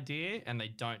obvious idea, and they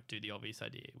don't do the obvious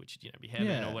idea, which be heaven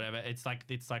Yeah. or whatever. It's like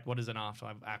what does an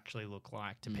afterlife actually look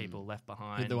like to people left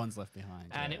behind? The ones left behind.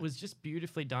 And it was just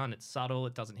beautifully done. It's subtle.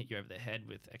 It doesn't hit you over the head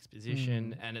with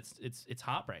exposition, and it's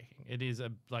heartbreaking. It is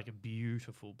a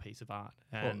beautiful piece of art.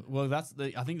 And well,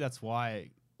 I think that's why,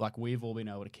 like, we've all been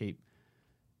able to keep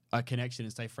a connection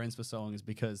and stay friends for so long is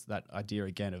because that idea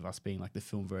again of us being like the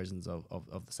film versions of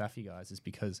the Safi guys is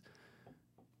because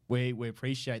we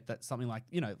appreciate that something like,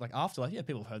 you know, like Afterlife, yeah,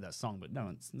 people have heard that song, but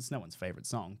it's no one's favorite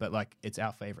song, but like it's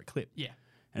our favorite clip. Yeah.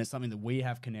 And it's something that we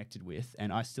have connected with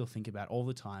and I still think about all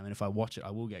the time. And if I watch it,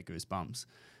 I will get goosebumps.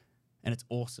 And it's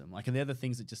awesome. Like, and the other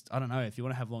things that just, I don't know, if you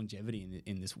want to have longevity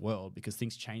in this world, because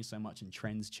things change so much and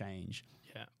trends change.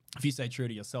 Yeah. If you stay true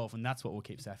to yourself, and that's what will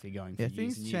keep Safi going for Yeah, years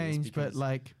things and years. change, but because-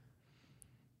 like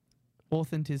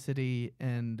authenticity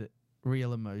and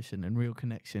real emotion and real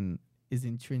connection is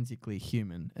intrinsically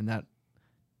human, and that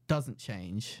doesn't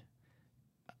change.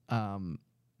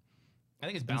 I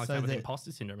think it's balanced so out with the-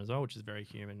 imposter syndrome as well, which is very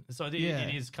human. So Yeah.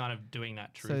 it is kind of doing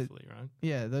that So- truthfully, right?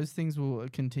 Yeah, those things will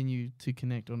continue to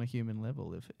connect on a human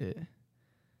level if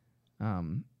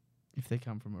they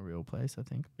come from a real place, I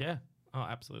think. Yeah. Oh,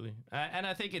 absolutely. And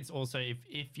I think it's also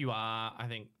if you are, I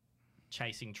think,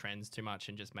 chasing trends too much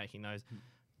and just making those.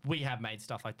 We have made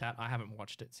stuff like that. I haven't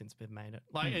watched it since we've made it.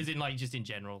 Like, as in, like, just in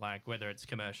general, like whether it's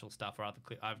commercial stuff or other.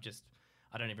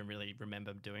 I don't even really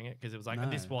remember doing it because it was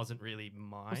like this No. wasn't really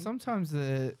mine. Well, sometimes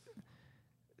the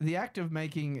act of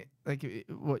making like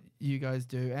what you guys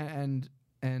do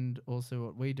and also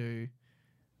what we do,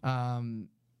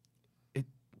 it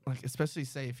like especially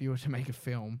say if you were to make a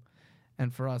film,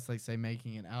 and for us like say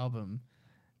making an album,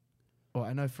 or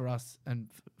I know for us and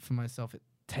for myself it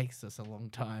takes us a long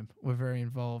time. We're very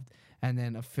involved, and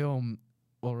then a film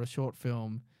or a short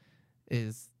film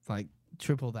is like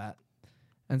triple that.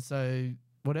 And so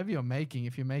whatever you're making,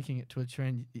 if you're making it to a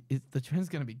trend, the trend's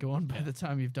going to be gone by the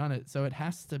time you've done it. So it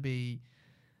has to be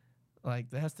like,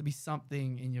 there has to be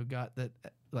something in your gut that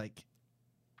like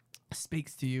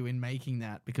speaks to you in making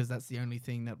that, because that's the only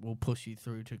thing that will push you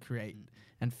through to create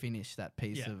and finish that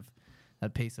piece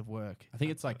of work. I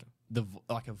think it's like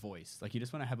like a voice. Like you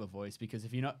just want to have a voice, because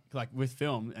if you're not like with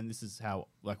film, and this is how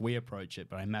like we approach it,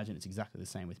 but I imagine it's exactly the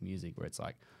same with music, where it's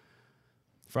like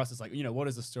for us, it's like, you know, what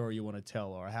is the story you want to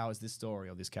tell, or how is this story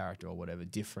or this character or whatever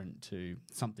different to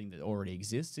something that already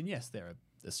exists? And yes, there are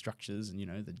the structures and, you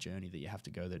know, the journey that you have to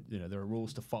go, that, you know, there are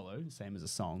rules to follow, same as a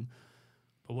song.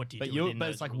 But what do you But do? but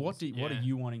it's like, what are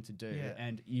you wanting to do? Yeah.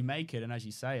 And you make it, and as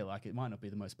you say, like it might not be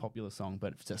the most popular song,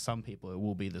 but to some people it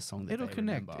will be the song that It'll they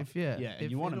connect remember. if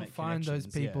and you want to it'll make find those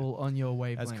connections, people on your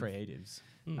wavelength as creatives.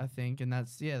 I think, and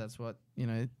that's what, you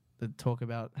know, the talk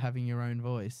about having your own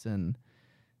voice and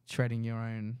treading your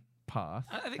own path.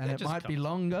 I think and that it just might be comes-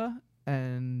 longer,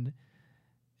 and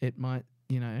it might,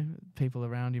 you know, people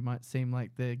around you might seem like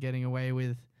they're getting away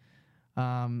with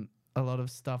a lot of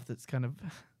stuff that's kind of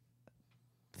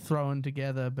thrown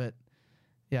together, but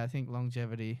yeah, I think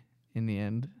longevity in the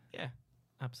end. Yeah,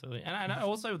 absolutely. And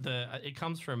also it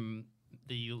comes from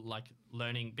the like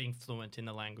learning, being fluent in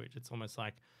the language. It's almost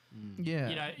like, Yeah.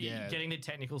 you know, Yeah. getting the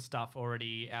technical stuff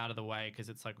already out of the way, because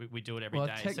it's like we do it every Well,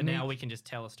 day. So technique- now we can just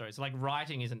tell a story. So like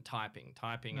writing isn't typing.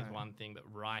 Typing is No. one thing,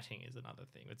 but writing is another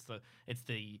thing. It's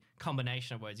the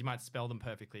combination of words. You might spell them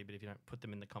perfectly, but if you don't put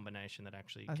them in the combination that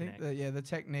actually I connect. think that the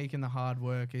technique and the hard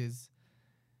work is,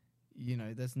 you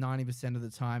know, that's 90% of the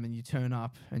time, and you turn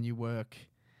up and you work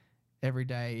every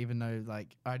day, even though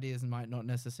like ideas might not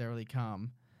necessarily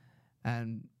come,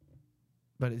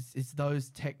 but it's those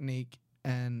technique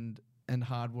and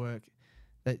hard work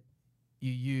that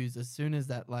you use as soon as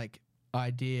that like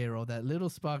idea or that little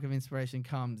spark of inspiration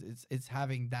comes. It's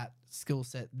having that skill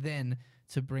set then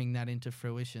to bring that into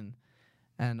fruition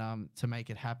and to make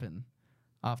it happen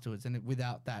afterwards. And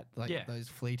without that, like Yeah. those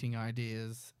fleeting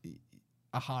ideas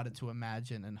are harder to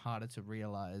imagine and harder to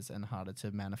realize and harder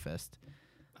to manifest.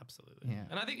 Absolutely. Yeah.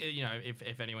 And I think, you know,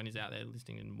 if anyone is out there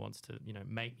listening and wants to, you know,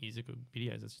 make musical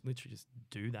videos, it's literally just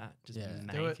do that. Just Yeah.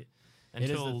 make Do it. it. It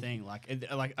is the thing. Like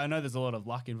I know there's a lot of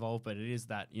luck involved, but it is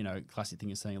that, you know, classic thing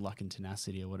you're saying, luck and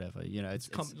tenacity or whatever. You know, it's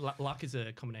luck is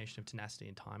a combination of tenacity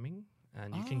and timing,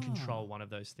 and you can control one of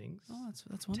those things. oh,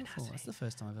 that's wonderful. That's the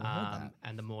first time I've ever heard that.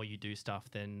 And the more you do stuff,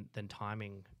 then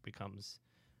timing becomes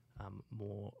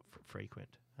more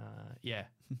frequent. Yeah.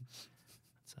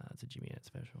 It's a Jimmy Ed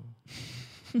special.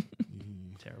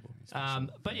 Terrible.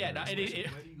 But yeah, no, Where do you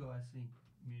guys think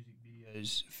music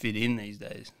videos fit in these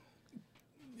days?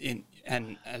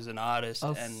 And as an artist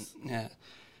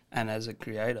and as a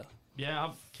creator. yeah,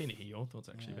 I'm keen to hear your thoughts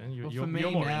actually, man. Well, You're for me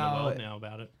more in the now, world now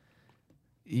about it.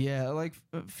 Yeah, like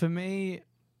for me,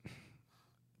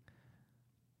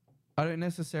 I don't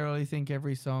necessarily think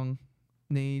every song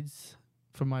needs,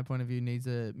 from my point of view, needs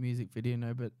a music video.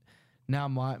 No, but now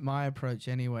my approach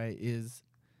anyway is,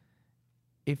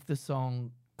 if the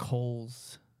song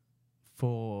calls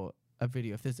for a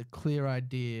video, if there's a clear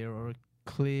idea or a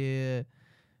clear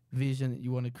vision that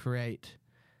you want to create,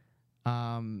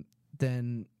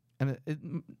 then and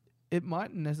it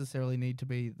mightn't necessarily need to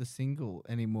be the single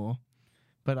anymore,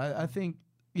 but I think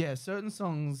certain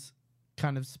songs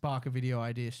kind of spark a video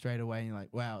idea straight away, and you're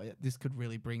like, wow, this could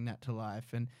really bring that to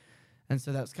life, and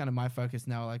so that's kind of my focus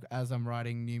now. Like as I'm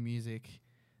writing new music,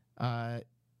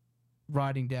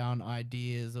 writing down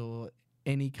ideas or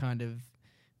any kind of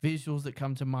visuals that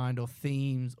come to mind or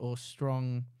themes or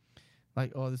strong,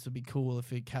 like, oh, this would be cool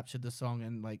if we captured the song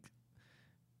and like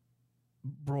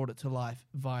brought it to life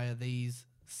via these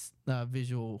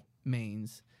visual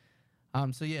means.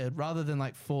 So yeah, rather than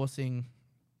like forcing,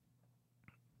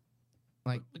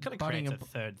 like it kind of butting creates a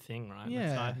third thing, right?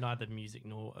 Yeah. It's neither music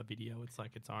nor a video. It's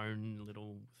like its own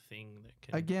little thing that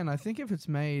can. Again, I think if it's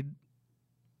made,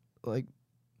 like,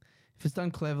 if it's done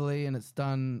cleverly and it's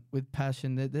done with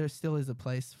passion, there still is a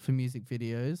place for music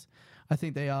videos. I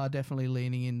think they are definitely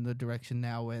leaning in the direction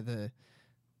now where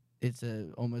it's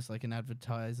almost like an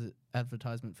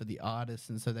advertisement for the artist,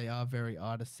 and so they are very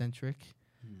artist centric.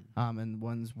 And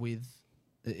ones with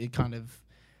it kind of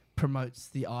promotes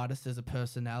the artist as a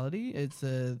personality. It's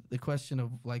the question of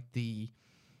like the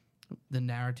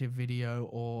narrative video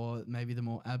or maybe the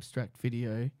more abstract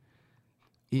video.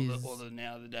 Or the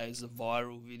nowadays the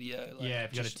viral video. Like Yeah,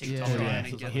 if you got a just TikTok trying Yeah. to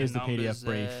So get here's the numbers PDF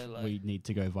brief. there, like- We need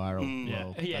to go viral. Yeah,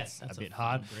 Well, yes, that's a bit fun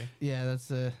hard. brief. Yeah, that's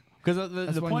Because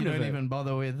that's the one point you of don't it, even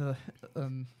bother with.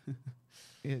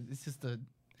 It's just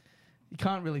you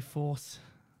can't really force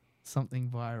something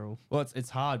viral. well, it's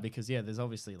hard because there's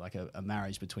obviously like a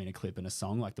marriage between a clip and a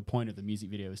song. Like the point of the music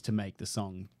video is to make the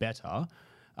song better.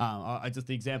 The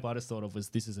example I just thought of was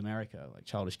 "This Is America," like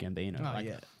Childish Gambino. Oh, like,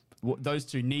 yeah. those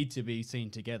two need to be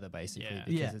seen together basically Yeah.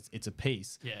 because Yeah. it's a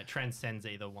piece. Yeah, it transcends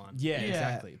either one. Yeah, Yeah.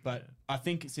 exactly. But Yeah. I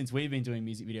think since we've been doing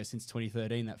music videos since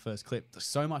 2013, that first clip,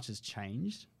 so much has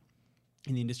changed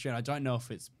in the industry. And I don't know if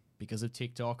it's because of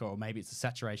TikTok or maybe it's a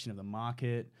saturation of the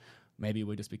market. Maybe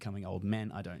we're just becoming old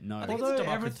men. I don't know. I think Although it's a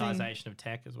everything- democratization of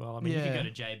tech as well. I mean, you Yeah. can go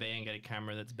to JB and get a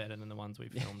camera that's better than the ones we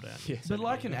filmed at. Yeah. But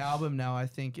like an album now, I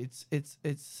think it's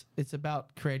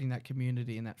about creating that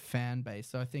community and that fan base.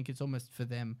 So I think it's almost for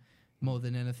them more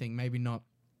than anything. Maybe not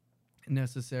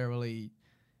necessarily,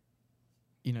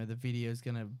 the video is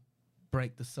going to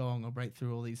break the song or break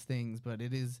through all these things, but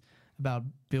it is about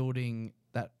building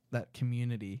that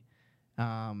community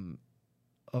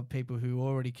of people who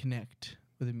already connect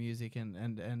with the music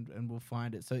and will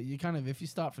find it. So you kind of, if you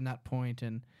start from that point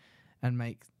and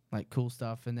make like cool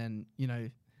stuff, and then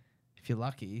if you're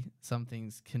lucky, some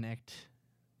things connect,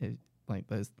 like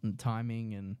those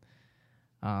timing and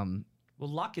Well,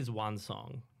 luck is one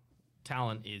song.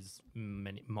 Talent is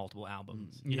multiple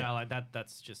albums. You Yeah. know, like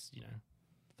that's just,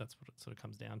 that's what it sort of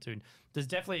comes down to. And there's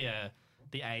definitely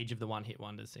the age of the one-hit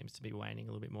wonders seems to be waning a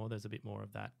little bit more. There's a bit more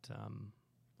of that,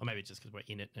 or maybe it's just because we're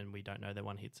in it and we don't know they're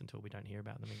one hits until we don't hear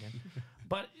about them again.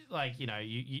 But like,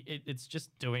 it's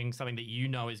just doing something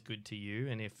that is good to you,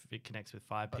 and if it connects with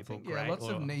five I people, think, great. lots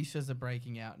or- of niches are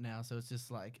breaking out now. So it's just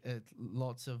like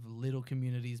lots of little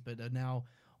communities, but are now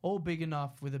all big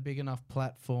enough with a big enough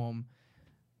platform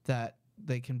that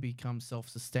they can become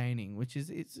self-sustaining, which is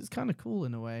it's kind of cool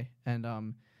in a way, and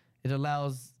it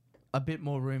allows a bit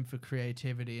more room for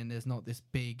creativity. And there's not this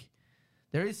big.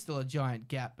 There is still a giant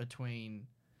gap between,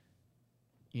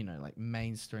 like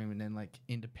mainstream and then like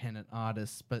independent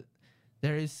artists, but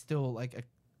there is still like a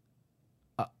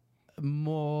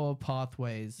more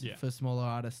pathways Yeah. for smaller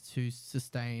artists to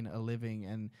sustain a living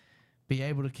and be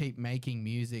able to keep making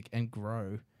music and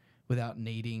grow without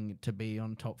needing to be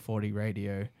on top 40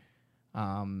 radio,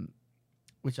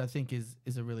 which I think is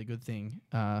a really good thing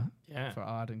Yeah. for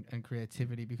art and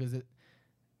creativity, because it,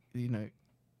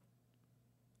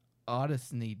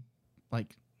 artists need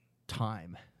like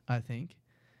time, I think.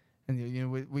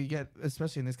 And we get,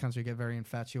 especially in this country, get very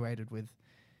infatuated with,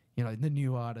 the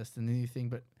new artist and the new thing.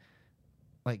 But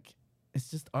like,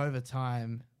 it's just over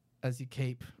time, as you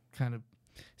keep kind of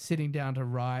sitting down to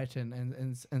write and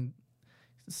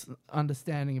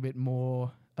understanding a bit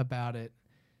more about it,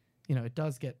 it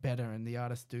does get better, and the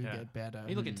artists do Yeah. get better.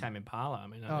 You look at Tame Impala. I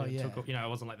mean, Oh, it yeah. took, it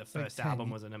wasn't like the Like first 10 album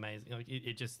ye- was an amazing. Like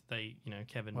it just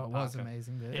Kevin. Well, it was Parker.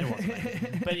 amazing. But It was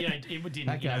amazing. But it didn't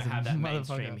That guy's a have that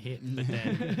motherfucker. mainstream hit. But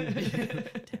then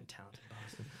damn talented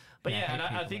bastard. But Yeah, yeah, I and hate I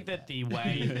people think like that the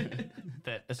way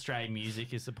that Australian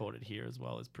music is supported here as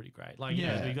well is pretty great. Like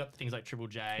Yeah. we've got things like Triple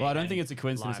J. Well, I don't and think it's a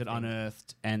coincidence live that things.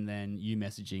 Unearthed and then you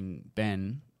messaging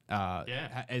Ben.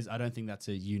 Yeah. I don't think that's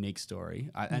a unique story.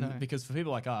 And No. because for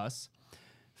people like us,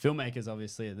 filmmakers,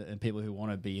 obviously, and people who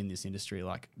want to be in this industry,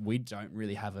 like, we don't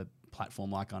really have a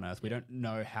platform like Unearthed. We don't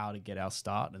know how to get our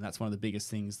start. And that's one of the biggest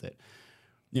things that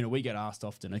you know, we get asked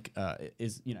often,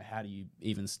 is, you know, how do you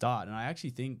even start? And I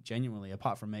actually think genuinely,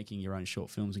 apart from making your own short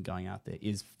films and going out there,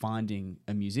 is finding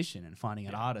a musician and finding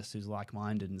an artist who's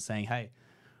like-minded and saying, hey,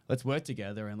 let's work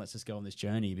together and let's just go on this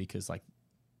journey, because like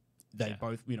they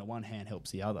both, you know, one hand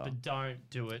helps the other. But don't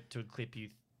do it to a clip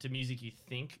to music you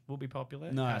think will be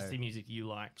popular. No. It has to be music you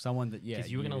like. Someone that, yeah,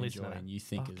 Because you're going to listen to enjoy that and you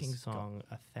think fucking is song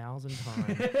 1,000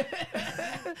 times.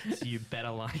 So you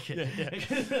better like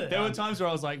it. There were times where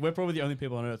I was like, we're probably the only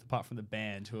people on earth, apart from the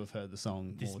band, who have heard the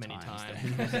song this more many times.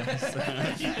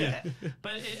 yeah.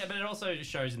 But it also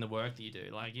shows in the work that you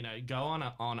do. Like, you know, go on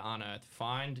Unearth,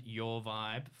 find your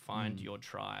vibe, find your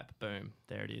tribe. Boom,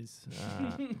 there it is.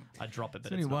 I drop it,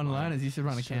 but It's only it's not one mine. liners. You should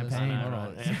run a Sure, that's campaign. I know, All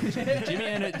right? right. Yeah. Jimmy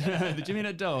and the Jimmy and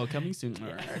a doll coming soon.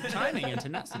 Timing and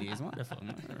tenacity is wonderful.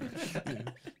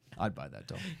 I'd buy that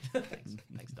doll.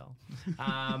 Thanks, doll.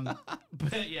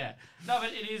 But yeah, no, but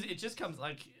it just comes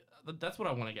like that's what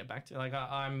I want to get back to. Like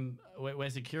we're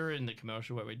secure in the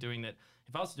commercial where we're doing that.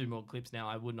 If I was to do more clips now,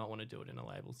 I would not want to do it in a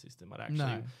label system.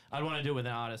 I'd want to do it with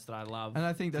an artist that I love. And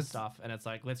I think that's stuff. And it's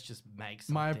like, let's just make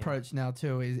something. my approach now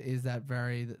too. Is that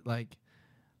like,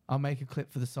 I'll make a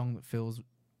clip for the song that feels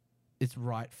it's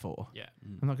right for. Yeah.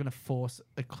 I'm not going to force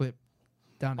a clip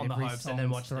down On the every hopes and then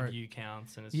song's watch the throat. view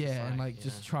counts and it's Yeah, just like,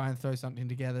 just try and throw something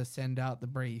together, send out the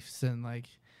briefs, and like,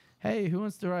 hey, who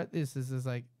wants to write this? This is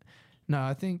like, no,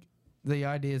 I think the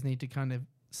ideas need to kind of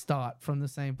start from the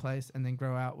same place and then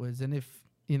grow outwards. And if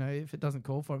it doesn't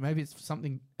call for it, maybe it's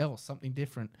something else, something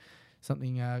different,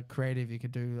 something creative. You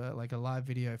could do like a live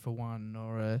video for one,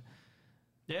 or a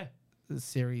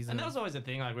series. And that was always a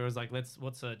thing. Like, where it was like,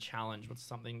 what's a challenge? What's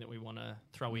something that we want to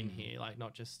throw in here? Like,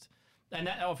 not just. And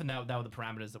that often that were the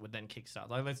parameters that would then kickstart.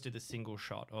 Like, let's do the single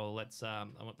shot, or let's I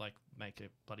want like make a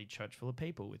bloody church full of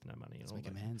people with no money. Let's make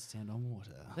a man stand on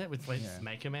water. Yeah, let's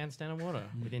make a man stand on water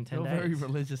within 10 All days. very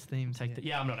religious themes.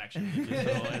 I'm not actually religious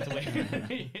at all. It's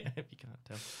weird. If you can't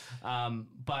tell.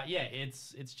 But yeah,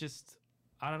 it's just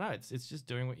I don't know. It's just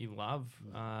doing what you love.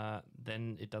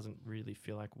 Then it doesn't really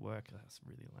feel like work. That's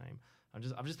really lame.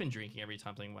 I've just been drinking every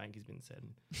time something wanky's been said.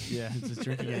 Yeah, it's just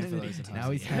drinking game for those. Now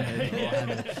he's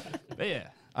But yeah,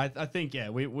 I think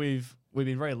we've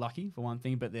been very lucky for one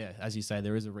thing. But yeah, as you say,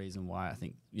 there is a reason why I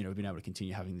think we've been able to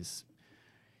continue having this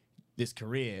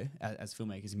career as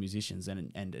filmmakers and musicians,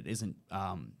 and it isn't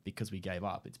because we gave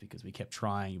up. It's because we kept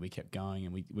trying, we kept going,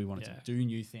 and we wanted to do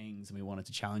new things, and we wanted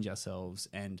to challenge ourselves.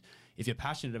 And if you're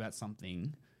passionate about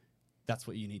something, that's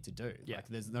what you need to do. Yeah. Like,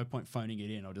 there's no point phoning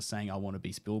it in or just saying, I want to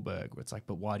be Spielberg. Where it's like,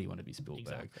 but why do you want to be Spielberg?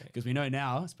 Exactly. Because we know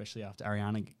now, especially after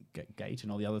Ariana Gate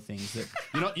and all the other things, that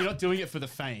you're not doing it for the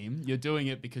fame. You're doing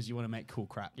it because you want to make cool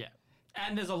crap. Yeah.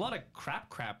 And there's a lot of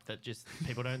crap that just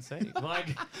people don't see.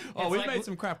 Like, we've made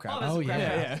some crap. Oh,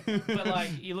 yeah. But like,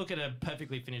 you look at a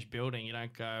perfectly finished building, you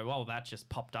don't go, well, that just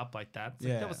popped up like that. It's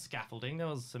like, there was scaffolding, there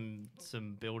was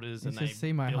some builders, and they just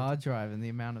see my built- hard drive and the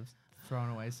amount of thrown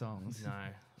away songs. No,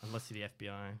 unless you're the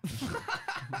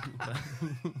FBI.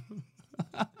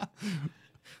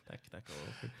 That got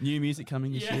awkward. New music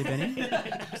coming this year, Benny.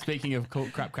 Speaking of cool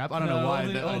crap, I don't know why.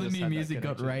 All the just new had that music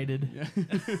got connection. raided. Yeah.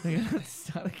 They gotta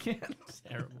start again. It's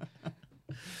terrible.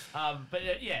 But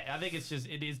I think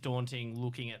it is daunting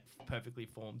looking at perfectly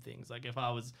formed things. Like,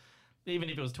 even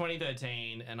if it was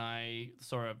 2013 and I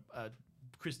saw a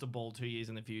crystal ball 2 years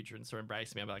in the future and saw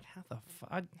Embrace Me, I'd be like, how the fuck?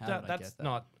 How did I That's get that?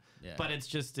 not. Yeah. But it's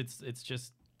just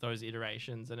those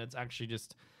iterations, and it's actually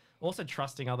just also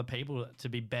trusting other people to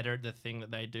be better at the thing that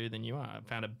they do than you are. I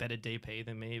found a better DP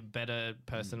than me, a better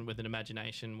person with an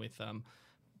imagination, with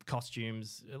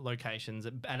costumes, locations,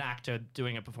 an actor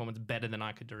doing a performance better than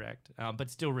I could direct, but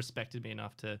still respected me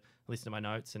enough to listen to my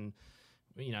notes, and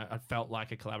I felt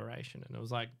like a collaboration. And it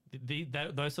was like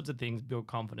those sorts of things build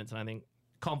confidence, and I think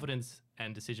confidence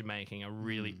and decision making are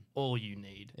really all you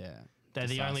need. Yeah. They're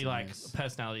the only Decisiveness.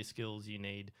 personality skills you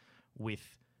need with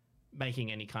making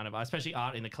any kind of, especially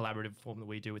art in the collaborative form that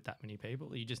we do with that many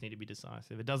people. You just need to be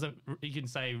decisive. It doesn't. You can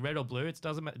say red or blue. It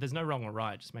doesn't. There's no wrong or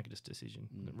right. Just make a decision.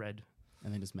 Red,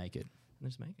 And then just make it. and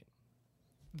just make it.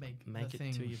 Make Make the it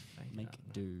thing. to your face. Make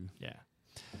it do. Yeah.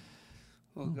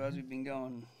 Well, guys, we've been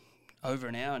going over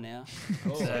an hour now.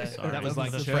 Oh, So- Sorry. That was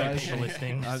like the church. people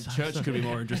listening. Church could be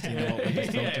more interesting than what we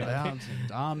just talked Yeah. about.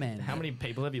 And amen. How many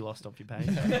people have you lost off your page?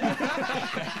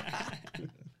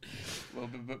 Well,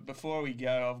 but before we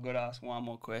go, I've got to ask one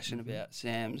more question about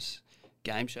Sam's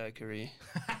game show career.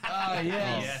 Oh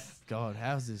yeah. Yeah. God,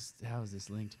 how is this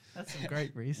linked? That's some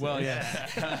great research. Well,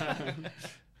 yeah.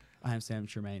 I am Sam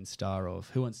Tremaine, star of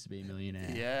Who Wants to Be a Millionaire?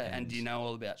 Yeah, and do you know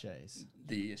all about Chase?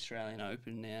 the Australian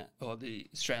Open now, or the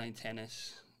Australian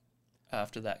tennis?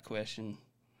 After that question,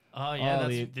 Oh yeah, Oh,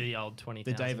 that's the old 20.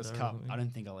 The Davis Cup. I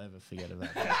don't think I'll ever forget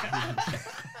about that.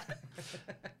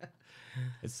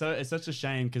 It's such a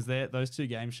shame because those two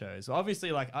game shows.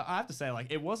 Obviously, like I have to say, like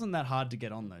it wasn't that hard to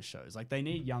get on those shows. Like they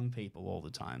need young people all the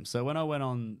time. So when I went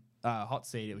on Hot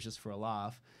Seat, it was just for a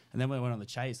laugh. And then when I went on The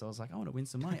Chase, I was like, I want to win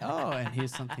some money. Oh, and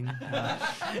here's something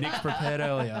Nick's prepared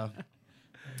earlier.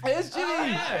 There's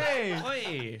Jimmy. Hey.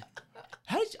 Oi.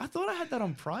 I thought I had that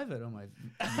on private on my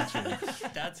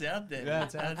YouTube. That's out there.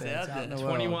 That's out there. It's out in the world.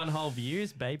 21 whole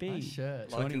views, baby. Nice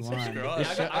shirt. Like and 21.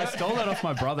 subscribe. Yeah, I stole that off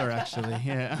my brother, actually.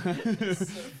 Yeah.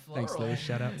 Thanks, Lou.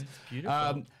 Shout out. It's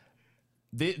beautiful.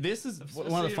 This is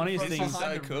one of the funniest This things. is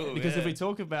so cool. Because if yeah. we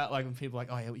talk about like when people are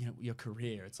like, oh, yeah, you know, your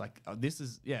career, it's like this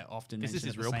is often This is mentioned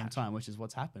his at the real same passion. time, which is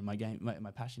what's happened.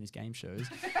 My passion is game shows.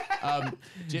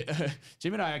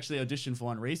 Jim and I actually auditioned for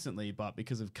one recently, but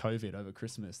because of COVID over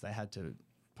Christmas, they had to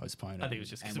postpone it. I think it was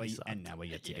just 'cause we sucked. and now we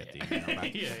get to get the Yeah. email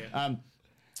back. Yeah.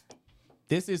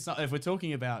 This is if we're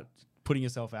talking about putting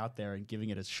yourself out there and giving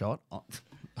it a shot.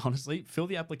 Honestly, fill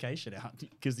the application out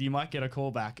because you might get a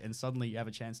call back and suddenly you have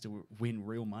a chance to win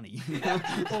real money.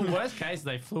 Well, worst case,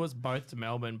 they flew us both to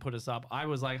Melbourne, put us up. I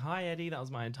was like, "Hi, Eddie." That was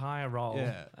my entire role.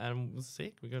 Yeah. And it was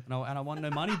sick. We got. And I won no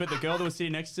money, but the girl that was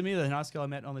sitting next to me, the nice girl I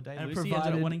met on the day, And it Lucy, ended up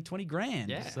provided- winning 20 grand.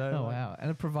 Yeah. So, Oh wow! And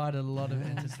it provided a lot of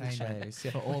entertainment Chase,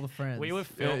 yeah. for all the friends. We were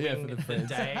filming for the the friends.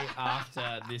 day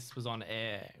after this was on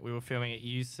air. We were filming at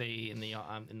UC in the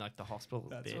in like the hospital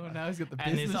bit. Oh, now he's got the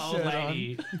And this business old shirt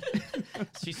lady,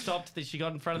 she stopped. She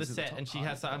got in front of This the is the set, and top she part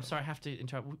has. of the I'm sorry, I have to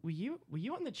interrupt. Were you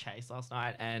on the Chase last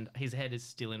night? And his head is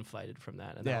still inflated from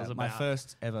that. And that yeah, was my about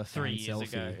first ever 3 fan years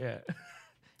selfie. ago. Yeah,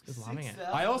 just loving it.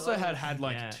 I also had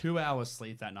like Yeah. 2 hours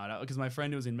sleep that night because my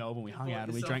friend who was in Melbourne, we hung bought out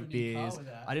and we yourself drank a new car beers. with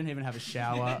that. I didn't even have a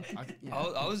shower.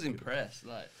 I was impressed.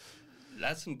 Like,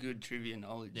 that's some good trivia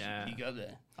knowledge Yeah. you got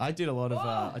there. I did a lot of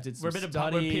I did some We're a bit of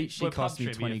study. we're pub- She we're cost pub me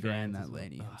trivia 20 grand. fans That as well.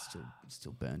 lady. I'm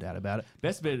still burned out about it.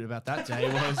 Best bit about that day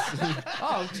was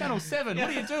oh, Channel 7. What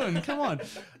are you doing? Come on.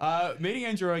 Meeting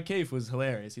Andrew O'Keefe was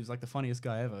hilarious. He was like the funniest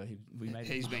guy ever. We made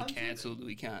He's been cancelled.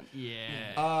 We can't. Yeah.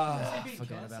 I been forgot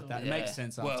about cancelled? that. It Yeah. makes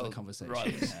sense after Well, the conversation.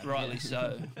 Rightly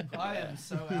so. I am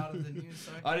so out of the news.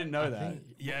 So I didn't know that.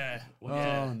 Yeah. Oh,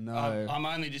 yeah. no. I'm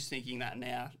only just thinking that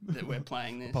now that we're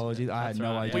playing this. Apologies. I had That's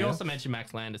no right. idea. We also mentioned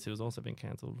Max Landis, who's also been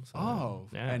cancelled. So, Oh,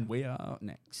 yeah. and we are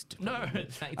next. No,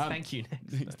 thank you.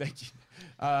 Next. Thank you.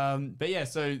 But yeah,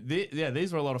 so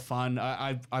these were a lot of fun.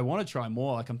 I want to try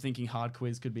more. Like I'm thinking Hard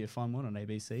Quiz could be a fun one on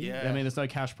ABC. Yeah. I mean, there's no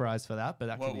cash prize for that, but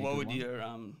that could What, be a what good would one.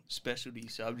 your specialty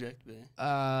subject be?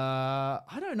 I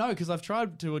don't know because I've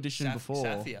tried to audition before.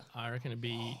 Safia. I reckon it'd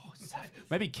be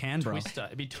Maybe Canberra. Twister.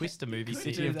 It'd be Twister movie.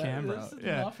 City scene. of that. Canberra. That's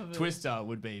Yeah, enough of it. Twister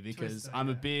would be because Twister, I'm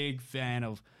a yeah. big fan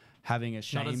of having a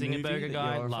shame Not a Zinger Burger movie that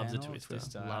guy, you're loves a fan of.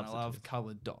 Twister. And Loves I a love Twister.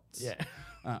 coloured dots. Yeah.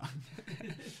 Uh,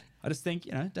 I just think,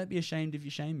 don't be ashamed of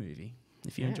your shame movie.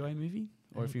 If you Yeah. enjoy a movie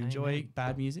or if you Amen. enjoy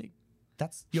bad music,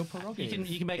 that's your prerogative.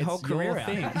 You can make a It's whole career your out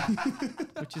thing. of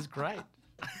it, which is great.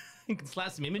 You can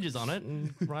slap some images on it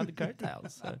and ride the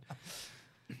coattails. So.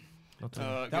 Not too-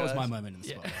 That was my Guys, moment in the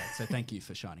Yeah. spotlight. So thank you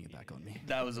for shining it back on me.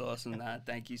 That was awesome.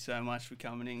 Thank you so much for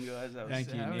coming in, guys. That was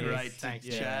Thank you, Nick. great to Thanks,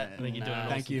 chat. I think you're doing an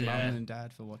Thank awesome you, job. Mum and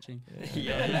Dad, for watching.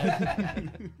 Yeah.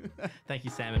 Thank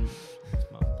you, Sam and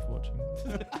Mum, for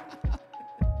watching.